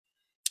enforcement.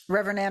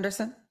 Reverend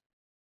Anderson?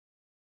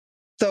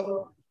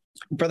 So,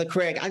 Brother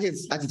Craig, I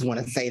just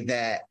want to say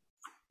that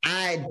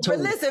But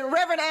listen,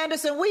 Reverend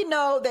Anderson, we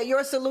know that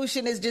your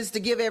solution is just to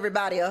give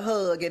everybody a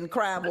hug and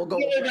crime will go.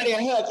 Give everybody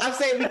a hug. I'm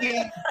saying we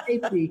get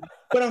safety.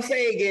 What I'm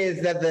saying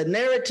is that the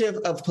narrative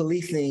of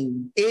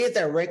policing is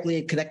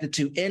directly connected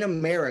to, in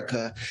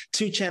America,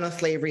 to chattel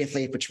slavery and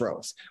slave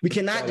patrols. We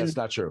cannot. That's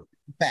not true.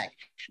 Fact.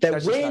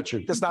 That's not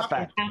true. That's not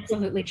fact.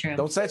 Absolutely true.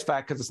 Don't say it's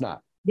fact because it's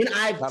not. When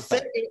I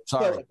said,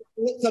 sorry.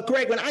 So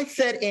Craig, when I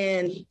said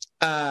in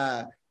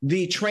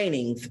the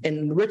trainings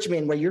in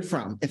Richmond, where you're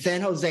from, in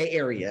San Jose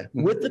area,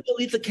 with the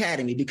police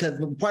academy,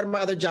 because part of my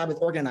other job is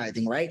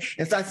organizing, right?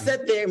 And so I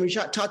sat there and we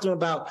talked to them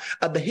about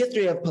the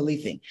history of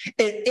policing.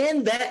 And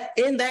in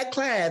that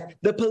class,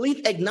 the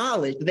police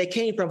acknowledged that they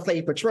came from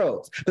slave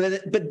patrols,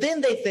 but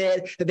then they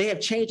said that they have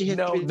changed the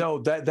history. No,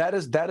 that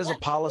is a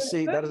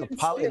policy. That is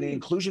an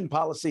inclusion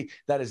policy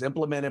that is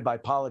implemented by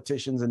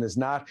politicians and is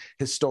not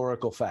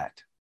historical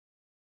fact.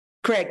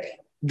 Correct.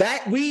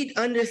 That we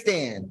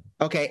understand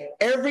Okay,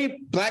 every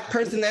Black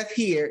person that's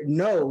here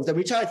knows that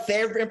we try to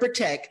serve and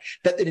protect,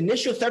 that the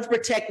initial serve and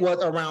protect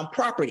was around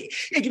property.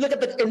 If you look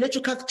at the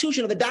initial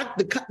constitution of the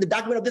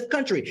document of this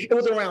country, it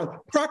was around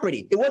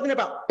property. It wasn't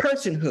about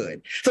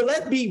personhood. So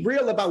let's be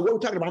real about what we're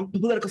talking about,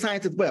 political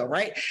science as well,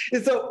 right?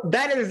 And so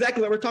that is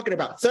exactly what we're talking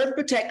about. Serve and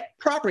protect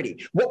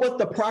property. What was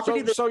the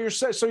property? So you're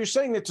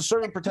saying that to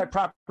serve and protect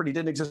property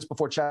didn't exist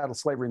before chattel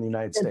slavery in the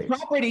United States.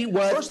 Property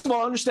was, first of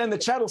all, understand that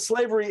chattel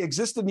slavery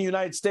existed in the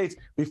United States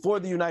before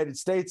the United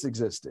States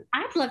existed.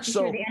 I'd love to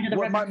hear the end of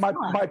the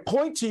my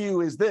point to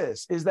you is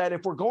this, is that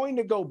if we're going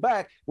to go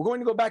back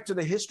to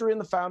the history and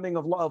the founding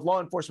of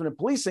law enforcement and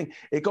policing.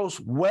 It goes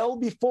well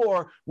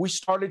before we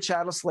started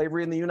chattel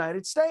slavery in the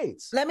United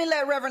States. Let me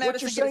let Reverend Anderson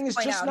what you're saying get his is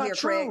point just out not here,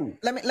 true.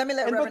 Craig. Let me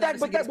let Reverend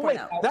Anderson get his point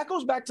out. That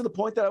goes back to the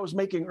point that I was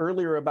making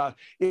earlier about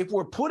if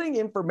we're putting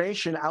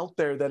information out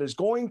there that is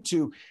going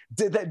to,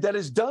 that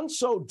is done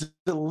so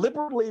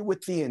deliberately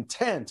with the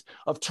intent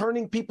of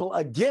turning people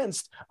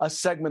against a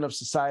segment of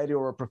society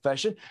or a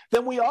profession,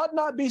 then we ought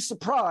not be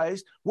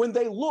surprised when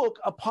they look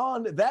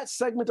upon that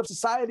segment of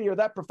society or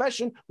that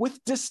profession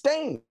with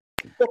disdain.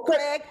 Well,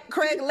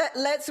 Craig,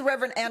 let's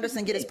Reverend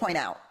Anderson get his point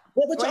out.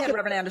 Well, Go ahead,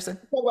 Reverend Anderson.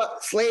 We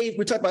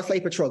talked about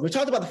slave patrols. We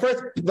talked about the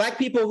first Black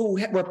people who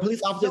were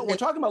police officers. No, we're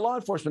talking about law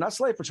enforcement, not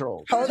slave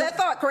patrol. Hold that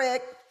thought,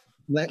 Craig.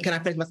 Can I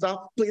finish my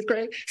thought, please,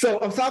 Craig? So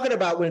I'm talking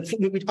about when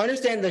we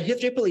understand the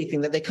history of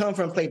policing, that they come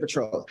from slave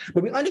patrols.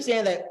 But we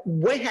understand that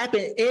what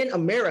happened in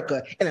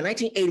America in the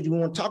 1980s, we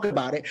want to talk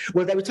about it,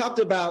 was that we talked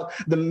about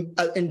the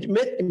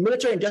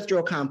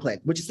military-industrial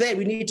complex, which said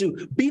we need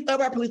to beef up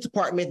our police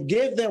departments,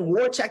 give them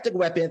war tactic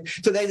weapons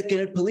so they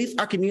can police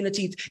our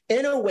communities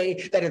in a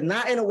way that is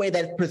not in a way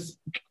that is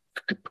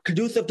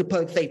conducive to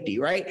public safety,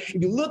 right? If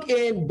you look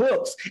in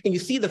books and you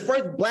see the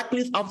first Black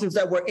police officers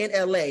that were in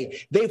LA,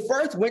 they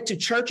first went to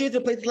churches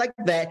and places like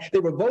that. They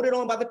were voted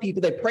on by the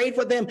people. They prayed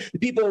for them. The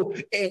people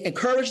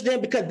encouraged them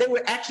because they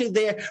were actually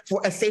there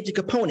for a safety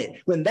component.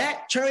 When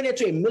that turned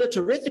into a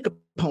militaristic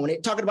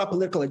component, talking about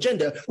political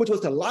agenda, which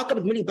was to lock up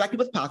as many Black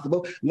people as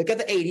possible, look at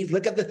the 80s,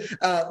 look at the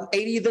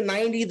 80s and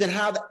 90s and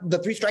how the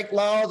three strike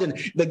laws and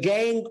the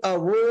gang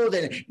rules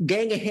and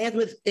gang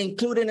enhancements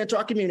included into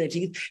our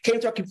communities,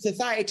 came to our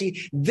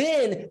society,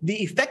 then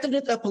the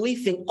effectiveness of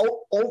policing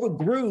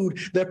overgrew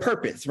their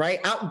purpose,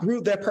 right?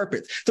 Outgrew their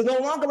purpose. So no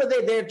longer were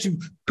they there to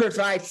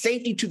provide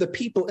safety to the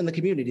people in the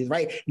communities,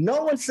 right?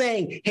 No one's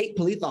saying hate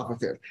police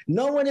officers.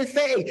 No one is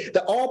saying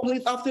that all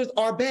police officers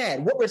are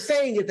bad. What we're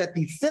saying is that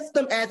the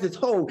system as its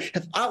whole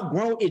has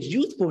outgrown its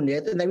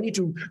usefulness and that we need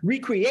to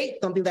recreate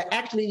something that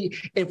actually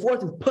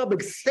enforces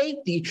public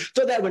safety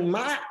so that when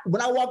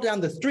I walk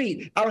down the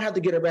street, I don't have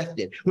to get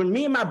arrested. When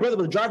me and my brother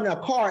was driving our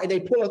car and they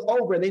pull us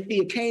over and they see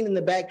a cane in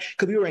the back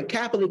because we were in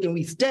Catholic and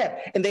we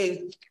stepped and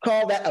they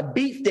called that a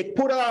beat stick,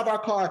 pulled it out of our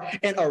car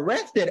and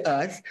arrested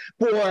us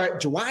for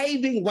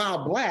driving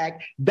while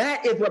Black,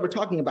 that is what we're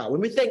talking about.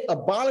 When we say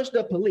abolish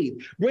the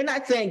police, we're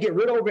not saying get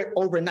rid of it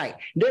overnight.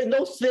 There's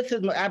no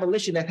system of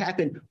abolition that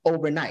happened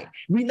overnight.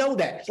 We know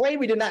that.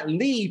 Slavery did not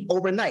leave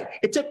overnight.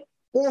 It took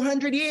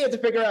 400 years to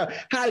figure out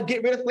how to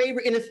get rid of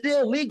slavery, and it's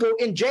still legal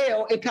in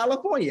jail in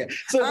California.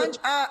 So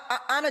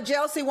Anna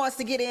Jelsey wants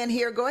to get in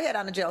here. Go ahead,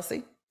 Anna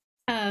Jelsey.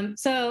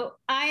 So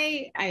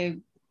I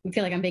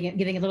feel like I'm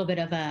giving a little bit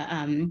of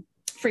a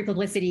free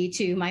publicity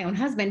to my own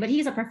husband, but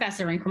he's a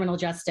professor in criminal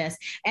justice,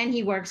 and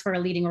he works for a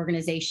leading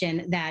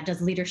organization that does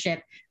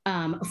leadership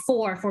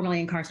for formerly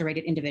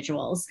incarcerated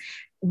individuals.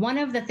 One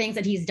of the things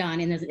that he's done,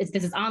 and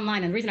this is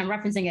online, and the reason I'm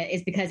referencing it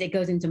is because it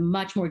goes into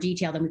much more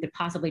detail than we could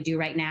possibly do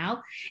right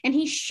now. And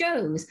he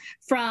shows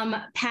from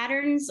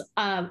patterns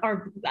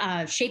or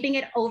shaping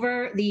it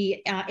over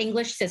the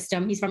English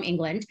system. He's from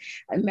England.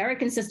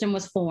 American system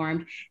was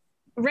formed.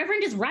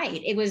 Reverend is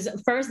right. It was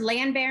first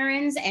land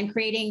barons and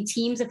creating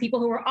teams of people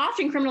who were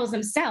often criminals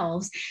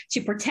themselves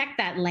to protect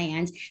that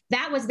land.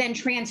 That was then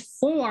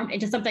transformed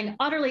into something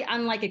utterly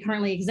unlike it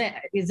currently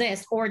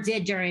exists or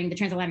did during the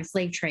transatlantic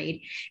slave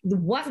trade.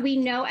 What we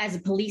know as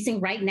policing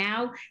right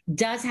now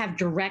does have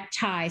direct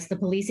ties to the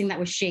policing that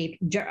was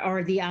shaped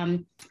or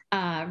the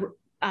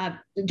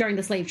during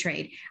the slave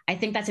trade. I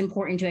think that's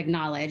important to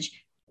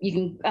acknowledge.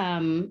 You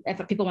can,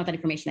 if people want that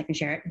information, I can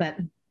share it, but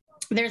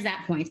there's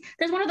that point.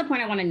 There's one other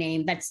point I want to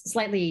name that's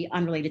slightly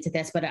unrelated to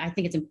this, but I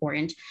think it's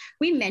important.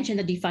 We mentioned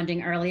the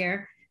defunding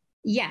earlier.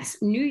 Yes,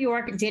 New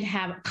York did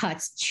have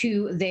cuts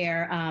to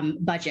their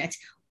budget,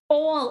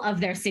 all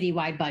of their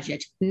citywide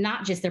budget,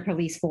 not just their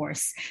police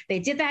force. They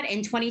did that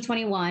in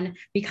 2021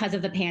 because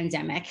of the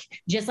pandemic,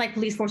 just like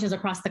police forces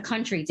across the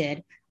country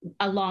did,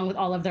 along with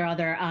all of their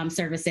other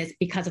services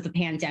because of the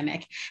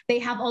pandemic. They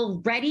have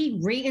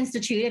already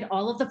reinstituted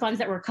all of the funds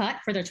that were cut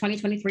for their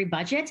 2023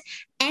 budget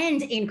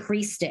and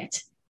increased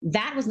it.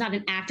 That was not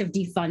an act of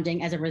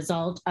defunding as a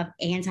result of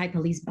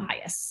anti-police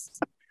bias.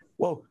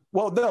 Well,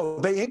 no,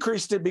 they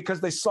increased it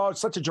because they saw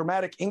such a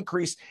dramatic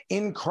increase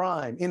in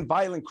crime, in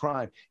violent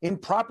crime, in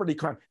property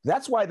crime.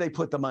 That's why they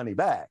put the money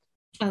back.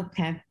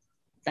 Okay.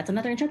 That's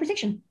another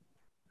interpretation.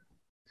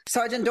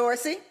 Sergeant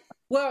Dorsey?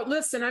 Well,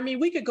 listen, I mean,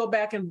 we could go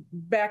back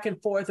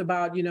and forth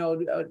about,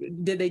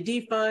 did they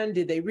defund?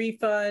 Did they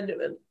refund?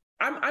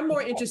 I'm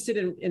more interested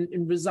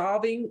in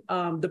resolving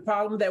the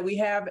problem that we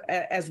have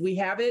as we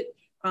have it.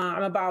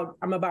 I'm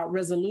about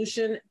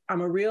resolution.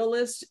 I'm a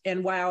realist.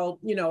 And while,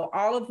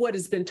 all of what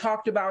has been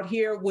talked about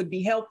here would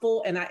be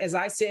helpful, and as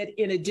I said,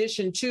 in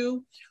addition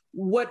to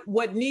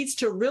what needs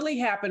to really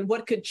happen,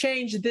 what could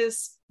change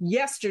this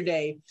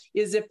yesterday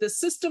is if the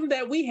system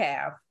that we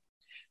have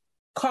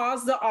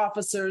cause the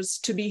officers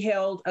to be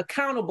held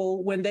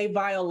accountable when they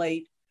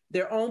violate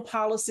their own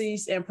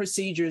policies and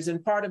procedures.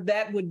 And part of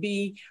that would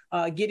be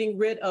getting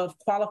rid of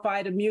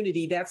qualified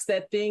immunity. That's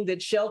that thing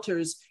that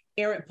shelters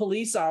errant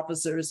police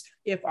officers.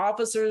 If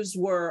officers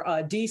were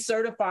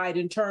decertified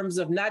in terms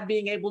of not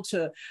being able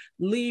to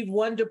leave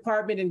one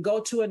department and go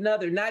to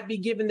another, not be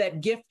given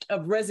that gift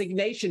of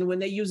resignation when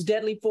they use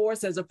deadly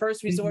force as a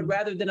first resort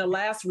rather than a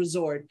last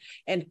resort,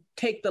 and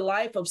take the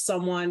life of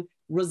someone,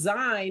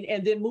 resign,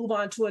 and then move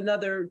on to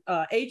another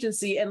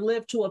agency and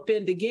live to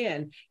offend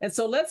again. And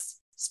so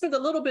let's spend a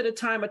little bit of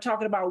time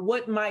talking about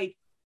what might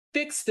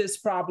fix this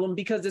problem,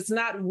 because it's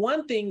not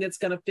one thing that's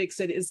going to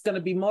fix it. It's going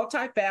to be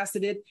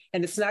multifaceted,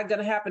 and it's not going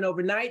to happen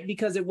overnight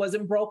because it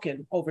wasn't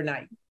broken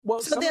overnight.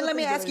 Well, so then let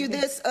me ask you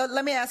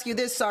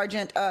this,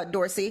 Sergeant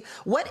Dorsey.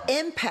 What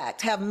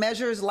impact have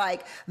measures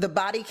like the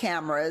body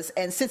cameras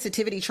and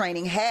sensitivity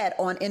training had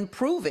on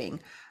improving?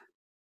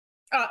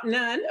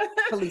 None.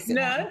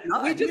 None.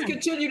 We just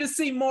continue to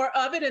see more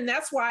of it. And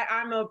that's why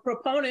I'm a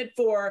proponent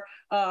for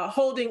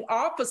holding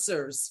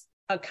officers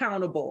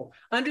accountable.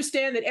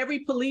 Understand that every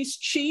police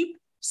chief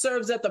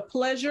serves at the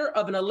pleasure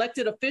of an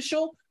elected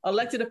official.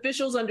 Elected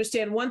officials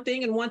understand one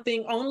thing and one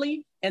thing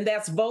only, and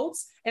that's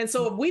votes. And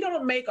so if we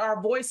don't make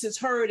our voices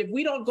heard, if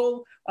we don't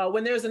go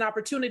when there's an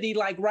opportunity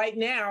like right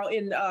now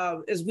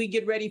as we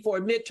get ready for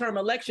a midterm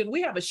election,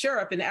 we have a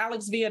sheriff in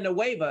Alex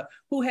Villanueva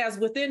who has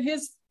within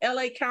his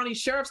LA County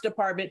Sheriff's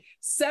Department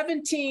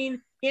 17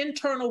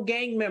 internal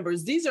gang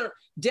members. These are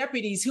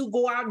deputies who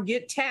go out and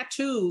get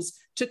tattoos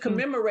to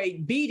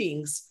commemorate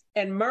beatings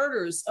and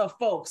murders of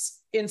folks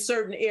in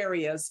certain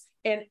areas.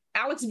 And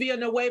Alex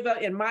Villanueva,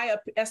 in my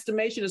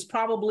estimation, is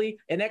probably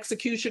an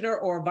executioner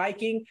or a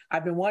Viking.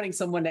 I've been wanting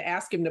someone to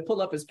ask him to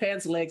pull up his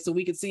pants leg so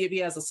we could see if he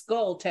has a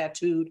skull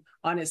tattooed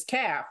on his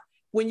calf.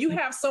 When you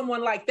have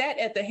someone like that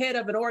at the head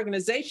of an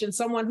organization,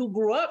 someone who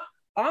grew up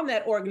on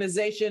that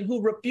organization,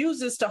 who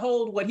refuses to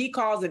hold what he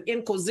calls an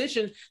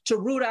inquisition to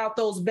root out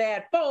those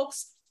bad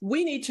folks,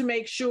 we need to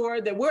make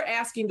sure that we're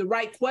asking the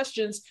right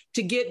questions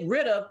to get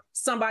rid of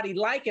somebody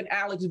like an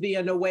Alex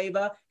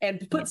Villanueva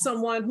and put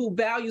someone who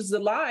values the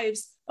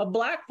lives of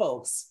Black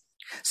folks.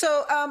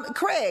 So,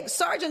 Craig,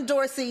 Sergeant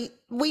Dorsey,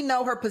 we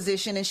know her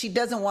position and she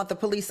doesn't want the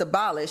police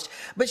abolished,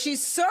 but she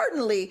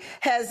certainly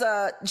has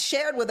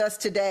shared with us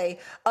today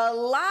a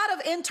lot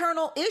of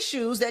internal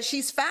issues that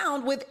she's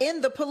found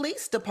within the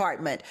police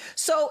department.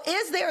 So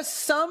is there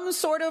some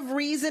sort of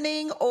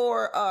reasoning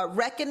or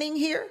reckoning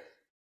here?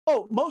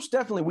 Oh, most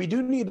definitely. We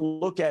do need to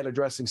look at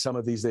addressing some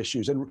of these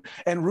issues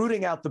and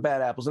rooting out the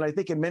bad apples. And I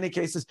think in many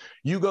cases,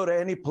 you go to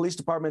any police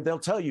department, they'll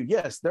tell you,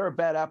 yes, there are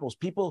bad apples,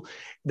 people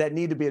that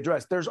need to be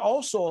addressed. There's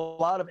also a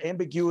lot of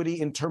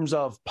ambiguity in terms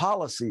of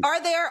policy. Are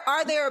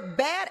there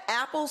bad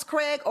apples,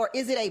 Craig, or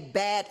is it a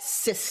bad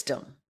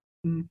system?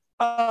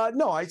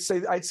 No, I'd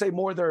say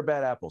more there are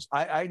bad apples.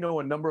 I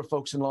know a number of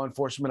folks in law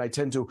enforcement. I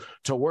tend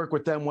to work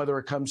with them, whether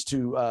it comes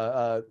to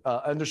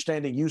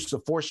understanding use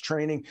of force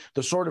training,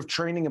 the sort of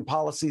training and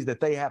policies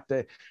that they have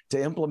to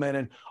implement.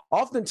 And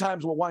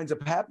oftentimes what winds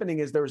up happening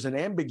is there's an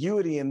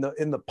ambiguity in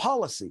the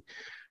policy.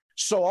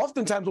 So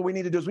oftentimes what we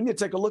need to do is we need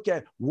to take a look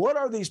at what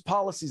are these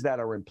policies that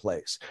are in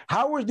place?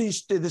 How are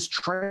this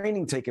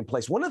training taking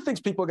place? One of the things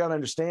people got to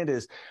understand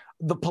is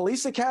the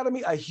police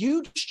academy, a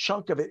huge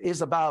chunk of it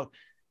is about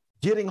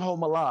getting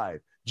home alive,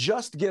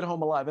 just get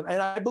home alive.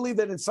 And I believe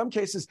that in some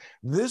cases,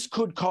 this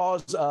could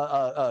cause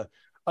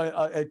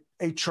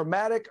a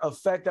traumatic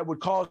effect that would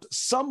cause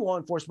some law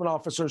enforcement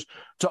officers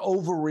to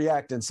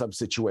overreact in some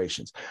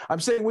situations. I'm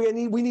saying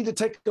we need to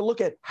take a look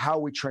at how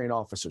we train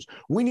officers.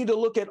 We need to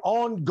look at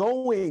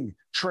ongoing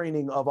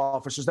training of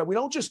officers, that we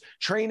don't just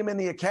train them in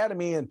the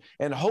academy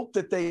and hope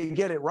that they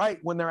get it right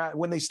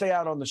when they stay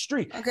out on the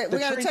street. Okay, we're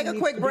going to take a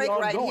quick break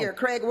right here.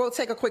 Craig, we'll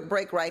take a quick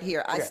break right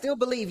here. Okay. I still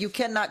believe you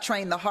cannot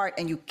train the heart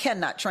and you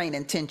cannot train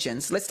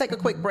intentions. Let's take a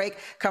quick break.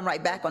 Come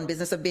right back on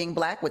Business of Being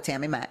Black with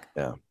Tammy Mack.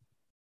 Yeah.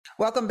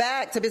 Welcome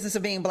back to Business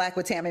of Being Black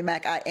with Tammy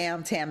Mack. I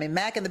am Tammy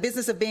Mack, and the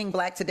business of being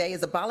Black today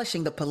is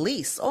abolishing the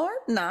police, or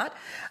not.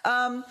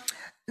 Anna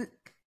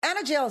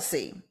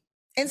Jelsi,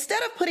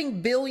 instead of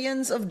putting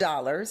billions of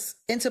dollars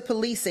into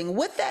policing,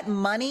 would that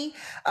money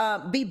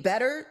be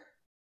better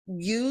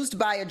used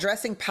by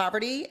addressing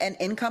poverty and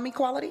income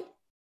equality?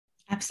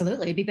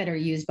 Absolutely. It'd be better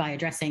used by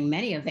addressing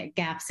many of the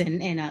gaps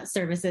in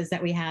services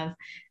that we have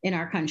in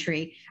our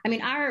country. I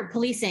mean, our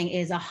policing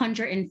is a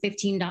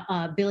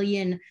 $115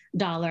 billion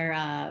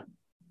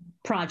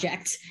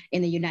project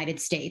in the United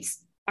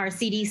States. Our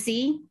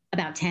CDC,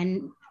 about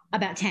 $10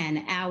 About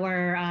 10.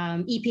 Our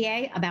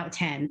EPA, about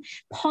 10.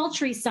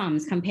 Paltry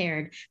sums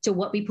compared to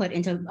what we put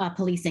into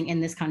policing in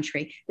this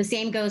country. The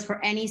same goes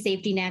for any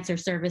safety nets or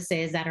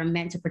services that are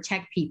meant to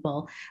protect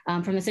people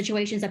from the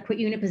situations that put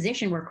you in a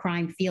position where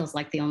crime feels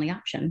like the only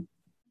option.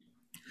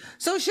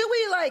 So should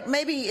we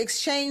maybe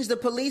exchange the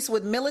police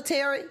with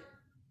military?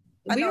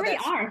 We already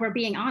are, if we're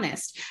being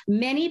honest.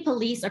 Many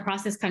police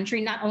across this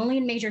country, not only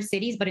in major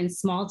cities, but in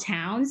small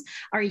towns,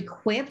 are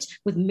equipped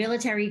with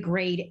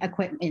military-grade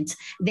equipment.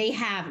 They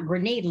have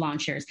grenade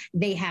launchers.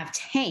 They have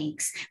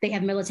tanks. They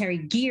have military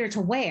gear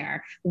to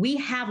wear. We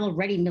have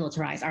already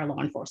militarized our law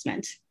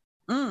enforcement.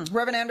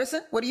 Reverend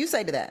Anderson, what do you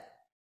say to that?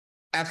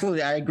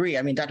 Absolutely, I agree.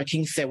 I mean, Dr.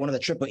 King said one of the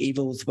triple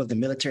evils was the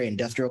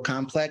military-industrial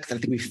complex. I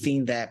think we've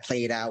seen that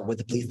played out with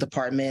the police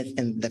department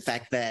and the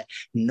fact that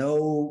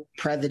no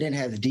president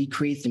has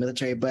decreased the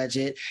military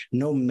budget.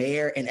 No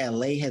mayor in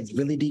LA has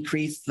really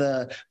decreased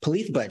the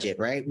police budget,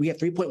 right? We have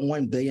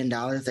 $3.1 billion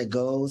that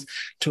goes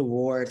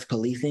towards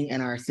policing in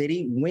our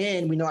city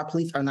when we know our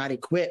police are not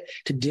equipped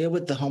to deal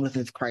with the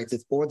homelessness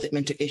crisis or the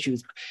mental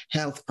issues,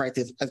 health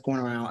crisis that's going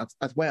around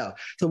as well.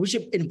 So we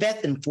should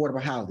invest in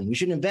affordable housing. We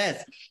should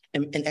invest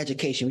in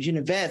education. We should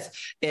invest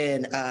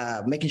in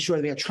making sure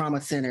that we have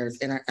trauma centers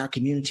in our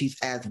communities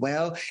as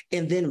well,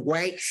 and then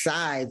right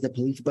size the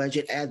police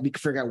budget as we can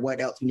figure out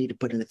what else we need to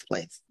put in its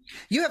place.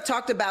 You have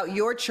talked about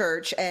your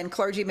church and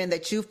clergymen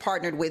that you've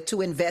partnered with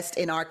to invest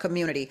in our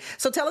community.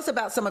 So tell us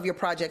about some of your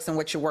projects and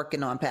what you're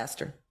working on,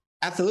 Pastor.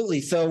 Absolutely.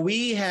 So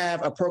we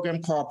have a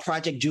program called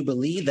Project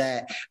Jubilee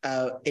that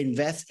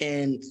invests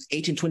in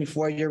 18 to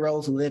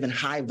 24-year-olds who live in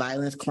high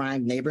violence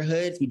crime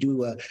neighborhoods. We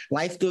do a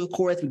life skills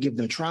course. We give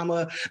them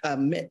trauma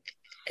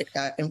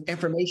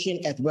information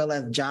as well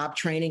as job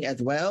training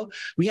as well.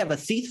 We have a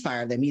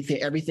ceasefire that meets here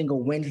every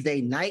single Wednesday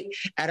night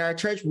at our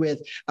church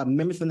with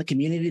members from the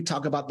community to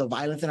talk about the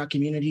violence in our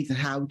communities and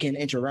how we can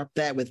interrupt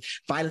that with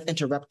violence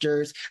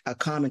interrupters,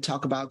 come and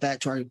talk about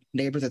that to our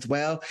neighbors as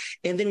well.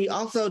 And then we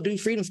also do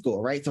Freedom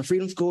School, right? So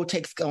Freedom School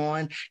takes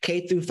on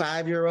K through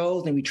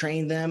 5-year-olds and we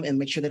train them and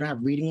make sure they don't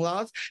have reading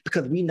loss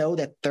because we know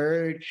that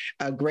third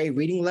grade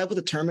reading level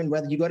determine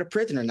whether you go to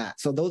prison or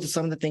not. So those are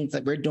some of the things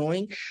that we're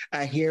doing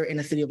here in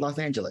the city of Los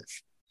Angeles.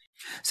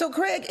 So,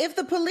 Craig, if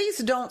the police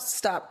don't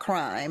stop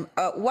crime,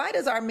 why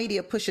does our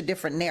media push a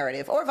different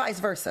narrative or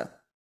vice versa?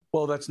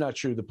 Well, that's not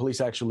true. The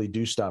police actually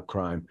do stop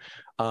crime.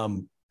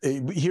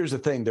 Here's the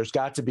thing. There's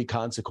got to be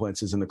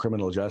consequences in the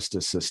criminal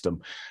justice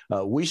system.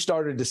 We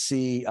started to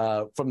see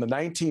from the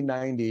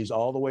 1990s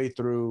all the way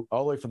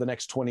for the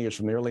next 20 years,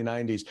 from the early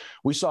 90s,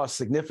 we saw a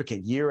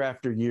significant year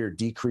after year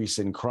decrease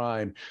in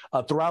crime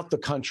throughout the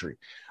country.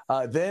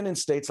 Then in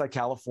states like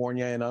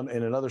California and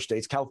in other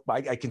states,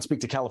 I can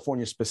speak to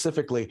California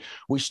specifically,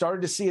 we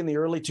started to see in the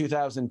early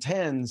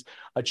 2010s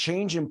a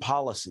change in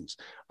policies,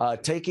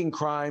 taking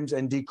crimes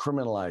and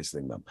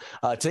decriminalizing them,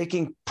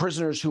 taking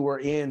prisoners who were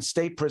in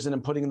state prison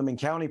and putting them in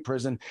county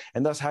prison,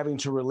 and thus having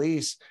to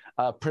release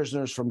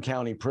prisoners from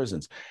county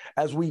prisons.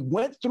 As we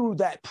went through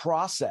that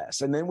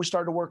process, and then we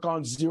started to work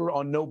on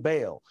no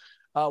bail,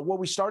 what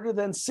we started to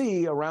then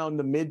see around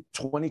the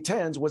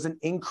mid-2010s was an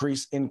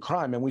increase in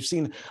crime. And we've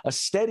seen a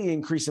steady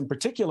increase, in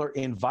particular,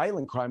 in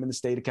violent crime in the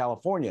state of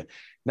California.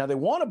 Now, they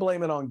want to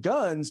blame it on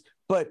guns,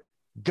 but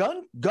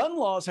gun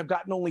laws have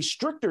gotten only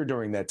stricter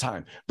during that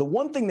time. The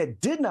one thing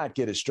that did not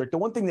get as strict, the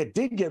one thing that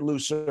did get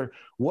looser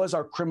was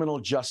our criminal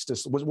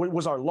justice,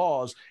 was our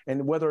laws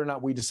and whether or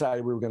not we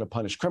decided we were going to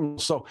punish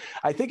criminals. So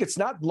I think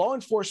law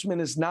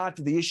enforcement is not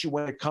the issue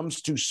when it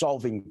comes to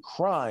solving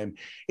crime.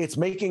 It's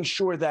making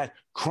sure that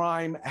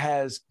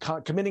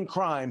committing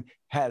crime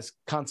has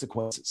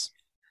consequences.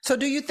 So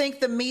do you think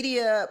the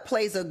media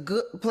plays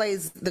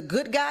the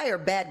good guy or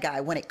bad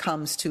guy when it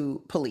comes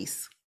to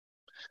police?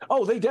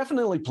 Oh, they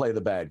definitely play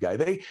the bad guy.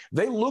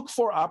 They look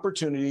for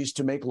opportunities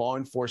to make law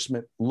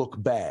enforcement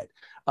look bad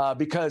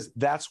because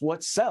that's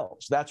what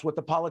sells. That's what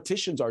the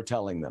politicians are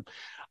telling them.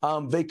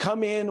 They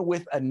come in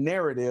with a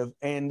narrative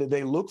and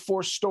they look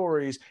for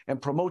stories and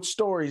promote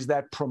stories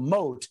that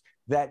promote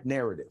that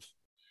narrative.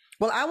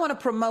 Well, I want to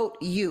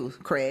promote you,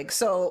 Craig.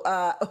 So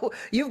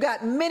you've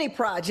got many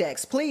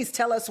projects. Please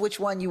tell us which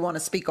one you want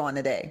to speak on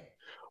today.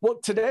 Well,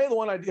 today, the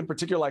one I'd in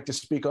particular like to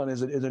speak on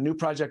is a new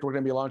project we're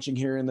going to be launching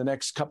here in the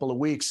next couple of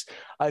weeks.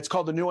 It's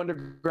called the New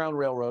Underground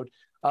Railroad.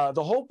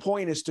 The whole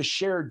point is to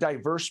share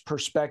diverse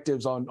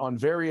perspectives on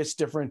various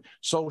different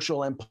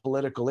social and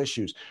political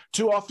issues.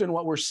 Too often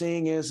what we're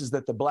seeing is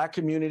that the Black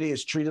community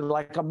is treated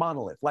like a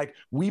monolith, like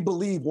we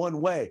believe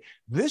one way.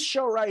 This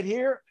show right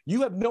here,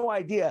 you have no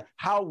idea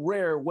how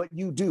rare what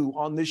you do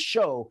on this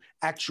show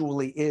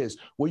actually is,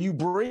 where you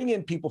bring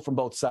in people from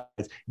both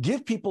sides,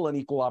 give people an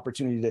equal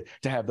opportunity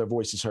to have their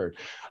voices heard.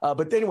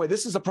 But anyway,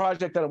 this is a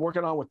project that I'm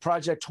working on with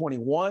Project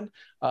 21,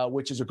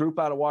 which is a group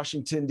out of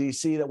Washington,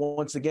 D.C. that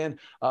once again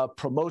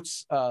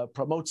promotes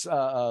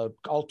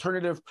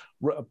alternative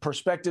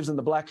perspectives in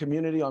the Black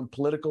community on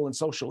political and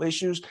social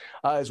issues,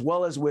 as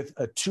well as with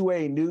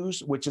 2A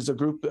News, which is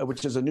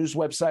a news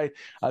website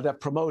that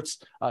promotes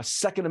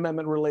Second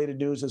Amendment related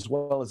news as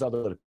well as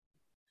other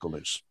political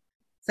news.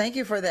 Thank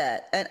you for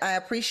that. And I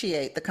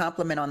appreciate the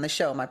compliment on the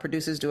show. My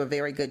producers do a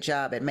very good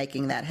job at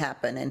making that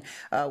happen. And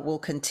we'll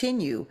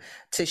continue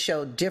to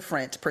show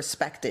different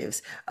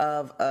perspectives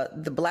of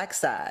the Black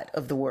side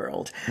of the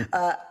world.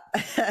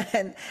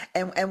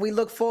 And we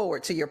look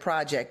forward to your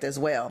project as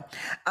well.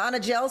 Anna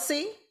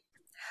Jelsi,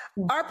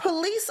 are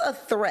police a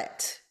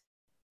threat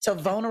to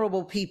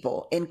vulnerable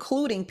people,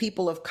 including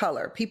people of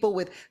color, people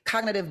with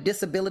cognitive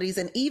disabilities,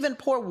 and even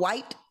poor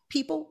white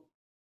people?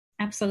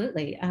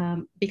 Absolutely,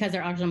 because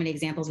there are so many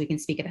examples we can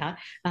speak about.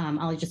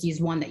 I'll just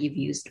use one that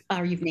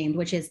you've named,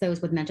 which is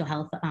those with mental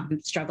health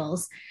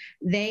struggles.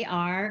 They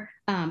are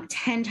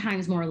 10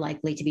 times more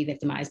likely to be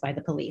victimized by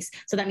the police.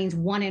 So that means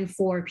 1 in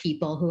 4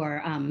 people who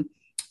are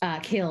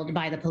killed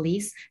by the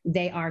police,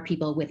 they are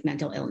people with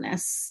mental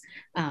illness.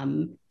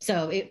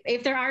 So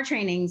if there are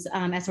trainings,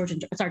 as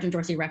Sergeant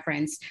Dorsey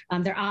referenced,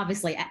 they're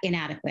obviously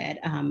inadequate.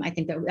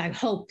 I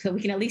hope that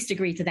we can at least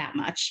agree to that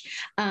much.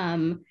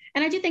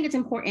 And I do think it's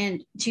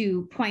important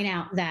to point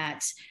out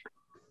that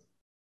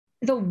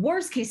the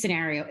worst case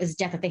scenario is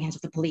death at the hands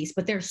of the police,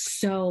 but there's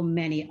so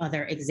many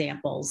other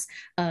examples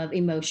of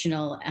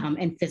emotional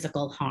and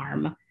physical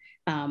harm.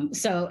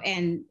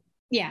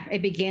 Yeah,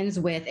 it begins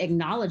with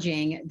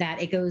acknowledging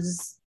that it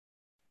goes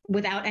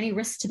without any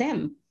risk to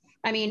them.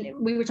 I mean,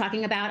 we were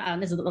talking about,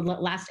 this is the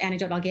last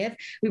anecdote I'll give.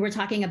 We were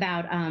talking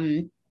about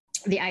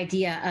the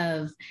idea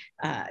of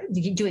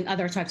doing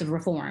other types of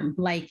reform,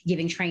 like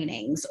giving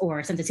trainings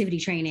or sensitivity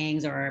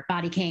trainings or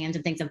body cams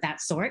and things of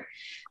that sort.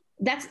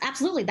 That's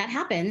absolutely, that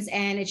happens.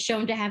 And it's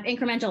shown to have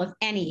incremental, if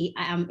any,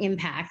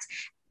 impact.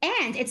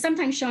 And it's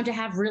sometimes shown to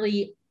have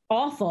really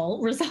awful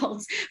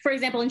results. For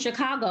example, in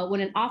Chicago, when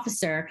an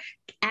officer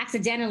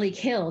accidentally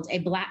killed a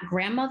Black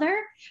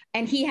grandmother,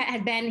 and he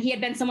had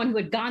been someone who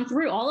had gone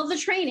through all of the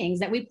trainings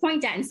that we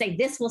point at and say,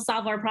 this will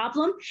solve our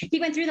problem. He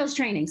went through those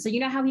trainings. So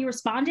you know how he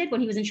responded when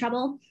he was in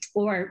trouble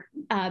or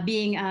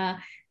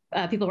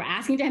people were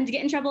asking him to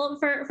get in trouble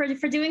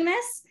for doing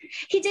this?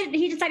 He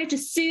decided to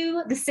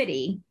sue the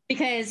city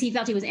because he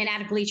felt he was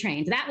inadequately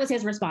trained. That was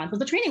his response. Well,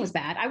 the training was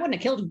bad. I wouldn't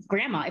have killed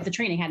grandma if the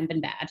training hadn't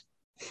been bad.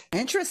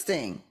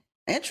 Interesting.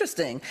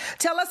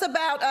 Tell us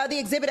about the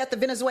exhibit at the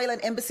Venezuelan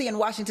Embassy in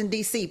Washington,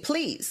 D.C.,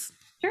 please.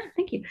 Sure,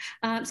 thank you.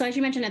 So as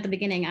you mentioned at the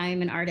beginning,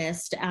 I'm an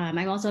artist.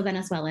 I'm also a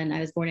Venezuelan.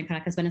 I was born in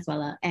Caracas,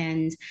 Venezuela,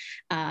 and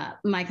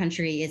my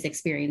country is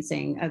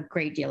experiencing a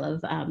great deal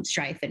of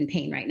strife and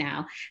pain right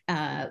now.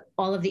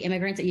 All of the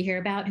immigrants that you hear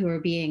about who are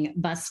being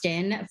bussed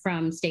in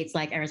from states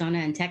like Arizona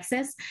and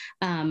Texas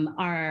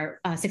are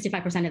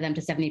 65% of them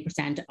to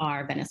 70%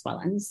 are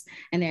Venezuelans,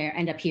 and they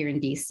end up here in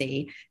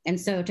DC.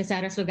 And so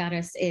Tesaras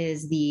Lugares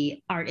is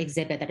the art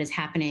exhibit that is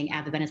happening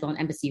at the Venezuelan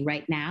Embassy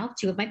right now.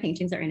 2 of my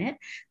paintings are in it,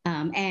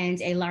 and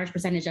a large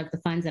percentage of the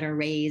funds that are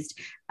raised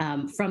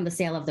from the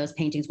sale of those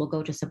paintings will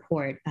go to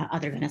support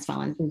other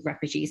Venezuelan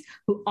refugees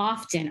who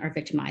often are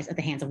victimized at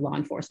the hands of law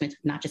enforcement,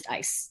 not just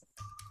ICE.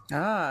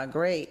 Ah,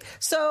 great.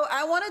 So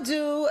I want to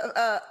do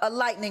a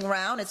lightning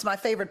round. It's my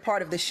favorite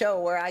part of the show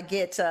where I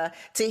get to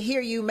hear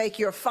you make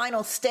your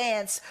final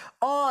stance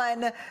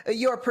on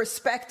your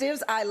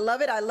perspectives. I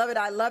love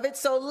it.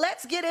 So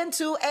let's get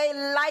into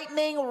a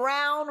lightning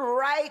round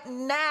right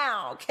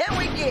now. Can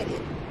we get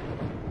it?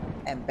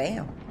 And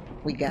bam.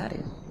 We got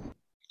it.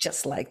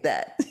 Just like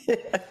that.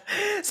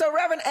 So,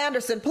 Reverend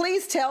Anderson,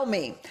 please tell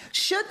me,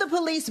 should the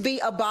police be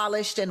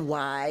abolished and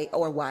why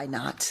or why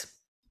not?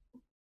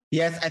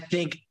 Yes, I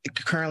think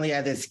currently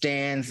as it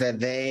stands that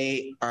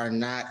they are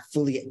not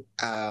fully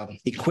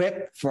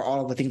equipped for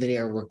all of the things that they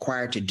are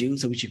required to do.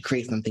 So we should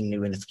create something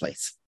new in its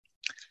place.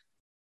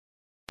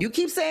 You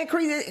keep saying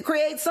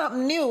create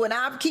something new, and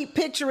I keep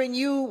picturing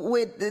you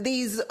with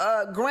these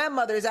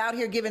grandmothers out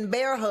here giving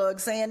bear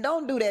hugs saying,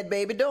 don't do that,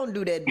 baby. Don't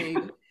do that,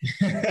 baby.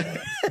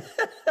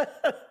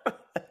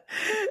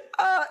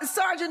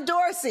 Sergeant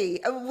Dorsey,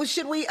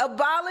 should we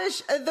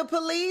abolish the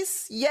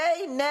police?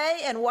 Yay,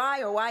 nay, and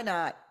why or why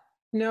not?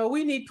 No,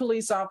 we need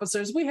police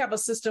officers. We have a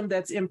system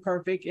that's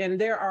imperfect, and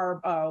there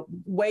are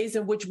ways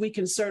in which we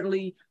can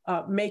certainly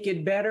make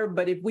it better.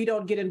 But if we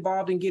don't get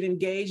involved and get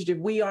engaged, if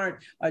we aren't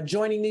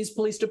joining these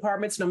police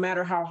departments, no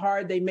matter how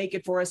hard they make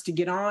it for us to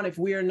get on, if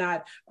we are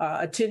not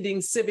attending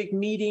civic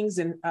meetings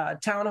and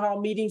town hall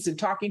meetings and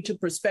talking to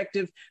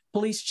prospective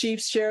police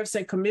chiefs, sheriffs,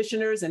 and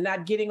commissioners, and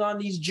not getting on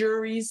these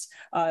juries,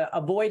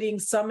 avoiding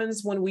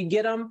summons when we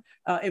get them.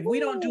 If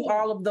we don't do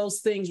all of those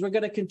things, we're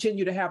going to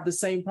continue to have the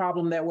same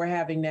problem that we're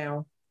having now.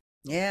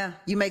 Yeah,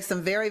 you make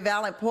some very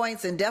valid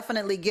points and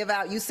definitely give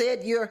out. You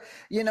said you're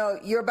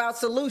about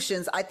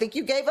solutions. I think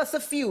you gave us a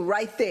few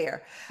right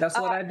there. That's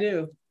what I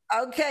do.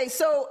 Okay,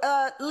 so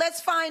let's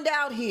find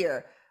out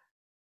here.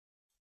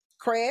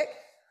 Craig,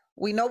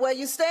 we know where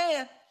you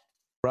stand.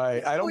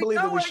 Right. I don't We believe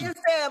know that we where should. you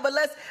stand, but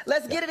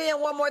let's get it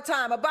in one more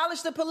time.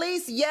 Abolish the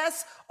police,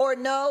 yes or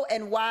no,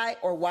 and why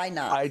or why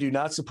not? I do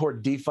not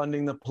support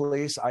defunding the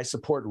police. I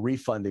support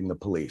refunding the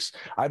police.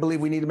 I believe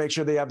we need to make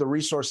sure they have the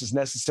resources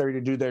necessary to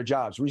do their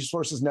jobs,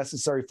 resources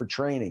necessary for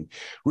training,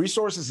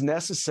 resources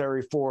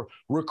necessary for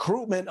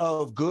recruitment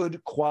of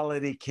good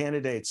quality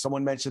candidates.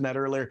 Someone mentioned that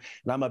earlier,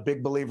 and I'm a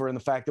big believer in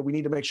the fact that we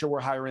need to make sure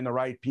we're hiring the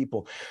right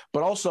people.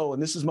 But also,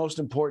 and this is most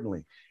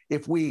importantly,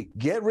 if we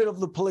get rid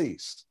of the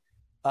police,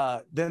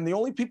 then the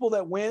only people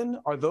that win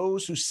are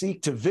those who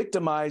seek to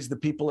victimize the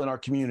people in our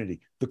community,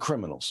 the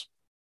criminals.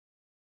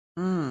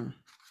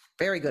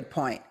 Very good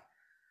point.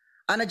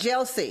 Anna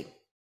Jelsi,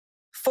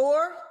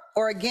 for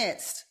or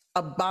against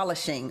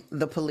abolishing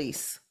the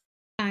police?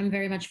 I'm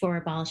very much for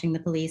abolishing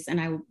the police.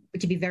 And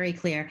to be very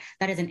clear,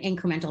 that is an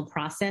incremental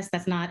process.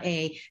 That's not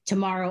a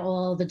tomorrow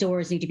all the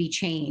doors need to be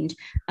chained.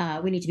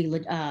 We need to be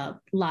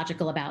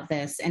logical about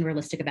this and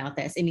realistic about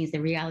this. It means the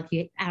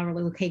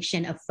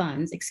reallocation of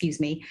funds, and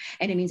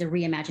it means a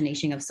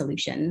reimagination of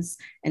solutions.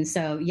 And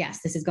so,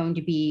 yes, this is going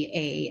to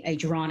be a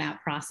drawn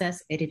out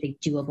process. It is a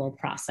doable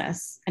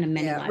process and a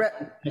many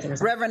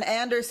lives. Reverend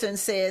Anderson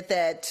said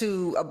that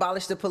to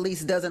abolish the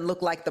police doesn't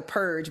look like the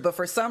purge, but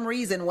for some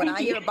reason, when I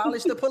hear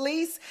abolish the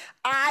police,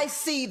 I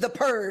see the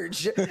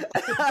purge.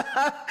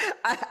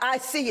 I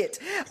see it.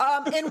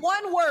 In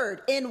one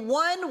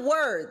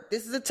word,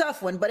 this is a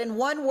tough one, but in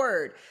one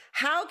word,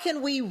 how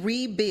can we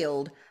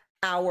rebuild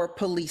our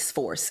police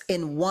force?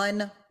 In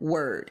one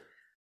word.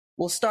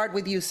 We'll start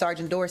with you,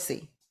 Sergeant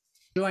Dorsey.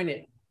 Join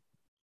it.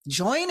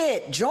 Join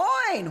it.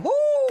 Join.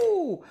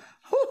 Woo!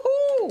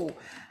 Woo-hoo!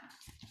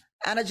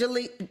 Anna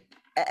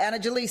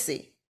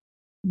Jelisi.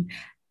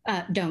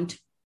 Don't.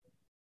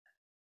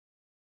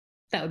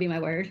 That would be my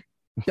word.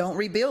 Don't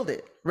rebuild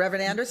it.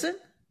 Reverend Anderson?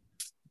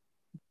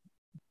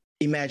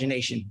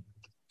 Imagination.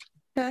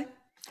 Okay.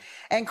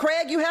 And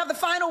Craig, you have the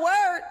final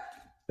word.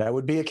 That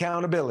would be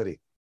accountability.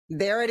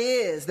 There it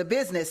is. The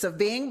business of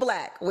being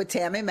Black with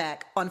Tammy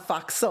Mack on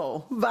Fox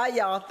Soul. Bye,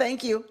 y'all.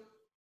 Thank you.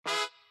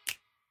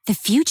 The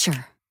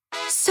future.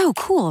 So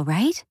cool,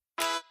 right?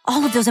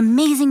 All of those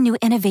amazing new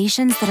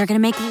innovations that are going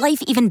to make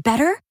life even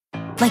better.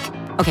 Like,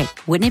 okay,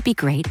 wouldn't it be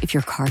great if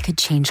your car could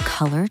change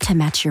color to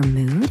match your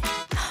mood?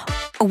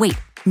 Oh, wait,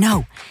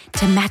 no,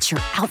 to match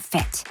your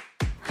outfit.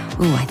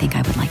 Ooh, I think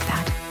I would like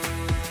that.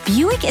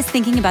 Buick is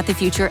thinking about the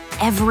future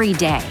every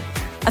day.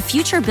 A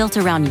future built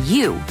around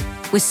you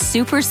with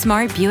super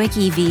smart Buick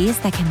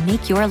EVs that can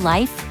make your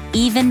life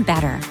even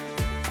better.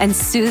 And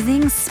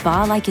soothing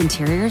spa-like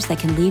interiors that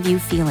can leave you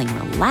feeling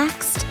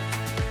relaxed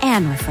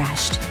and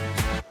refreshed.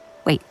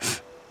 Wait,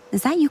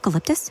 is that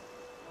eucalyptus?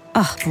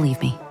 Oh, believe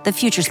me, the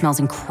future smells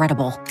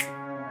incredible.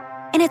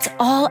 And it's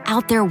all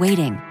out there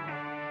waiting.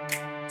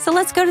 So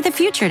let's go to the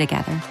future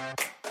together.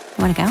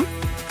 Want to go?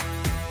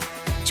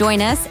 Join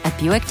us at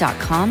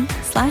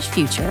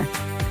Buick.com/future.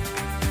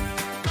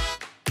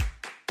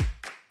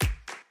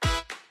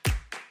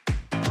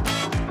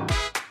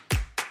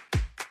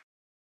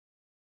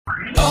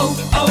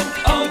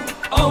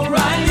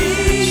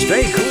 O'Reilly.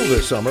 Stay cool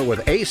this summer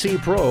with AC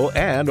Pro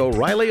and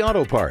O'Reilly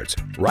Auto Parts.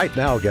 Right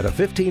now, get a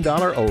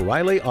 $15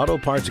 O'Reilly Auto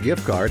Parts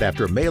gift card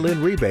after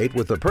mail-in rebate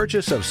with the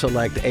purchase of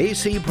select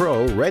AC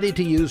Pro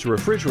ready-to-use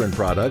refrigerant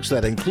products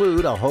that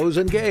include a hose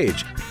and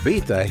gauge.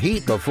 Beat the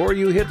heat before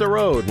you hit the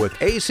road with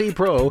AC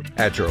Pro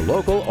at your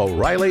local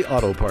O'Reilly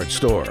Auto Parts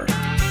store.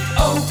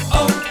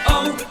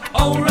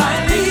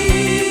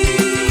 O'Reilly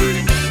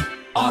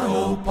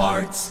Auto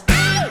Parts.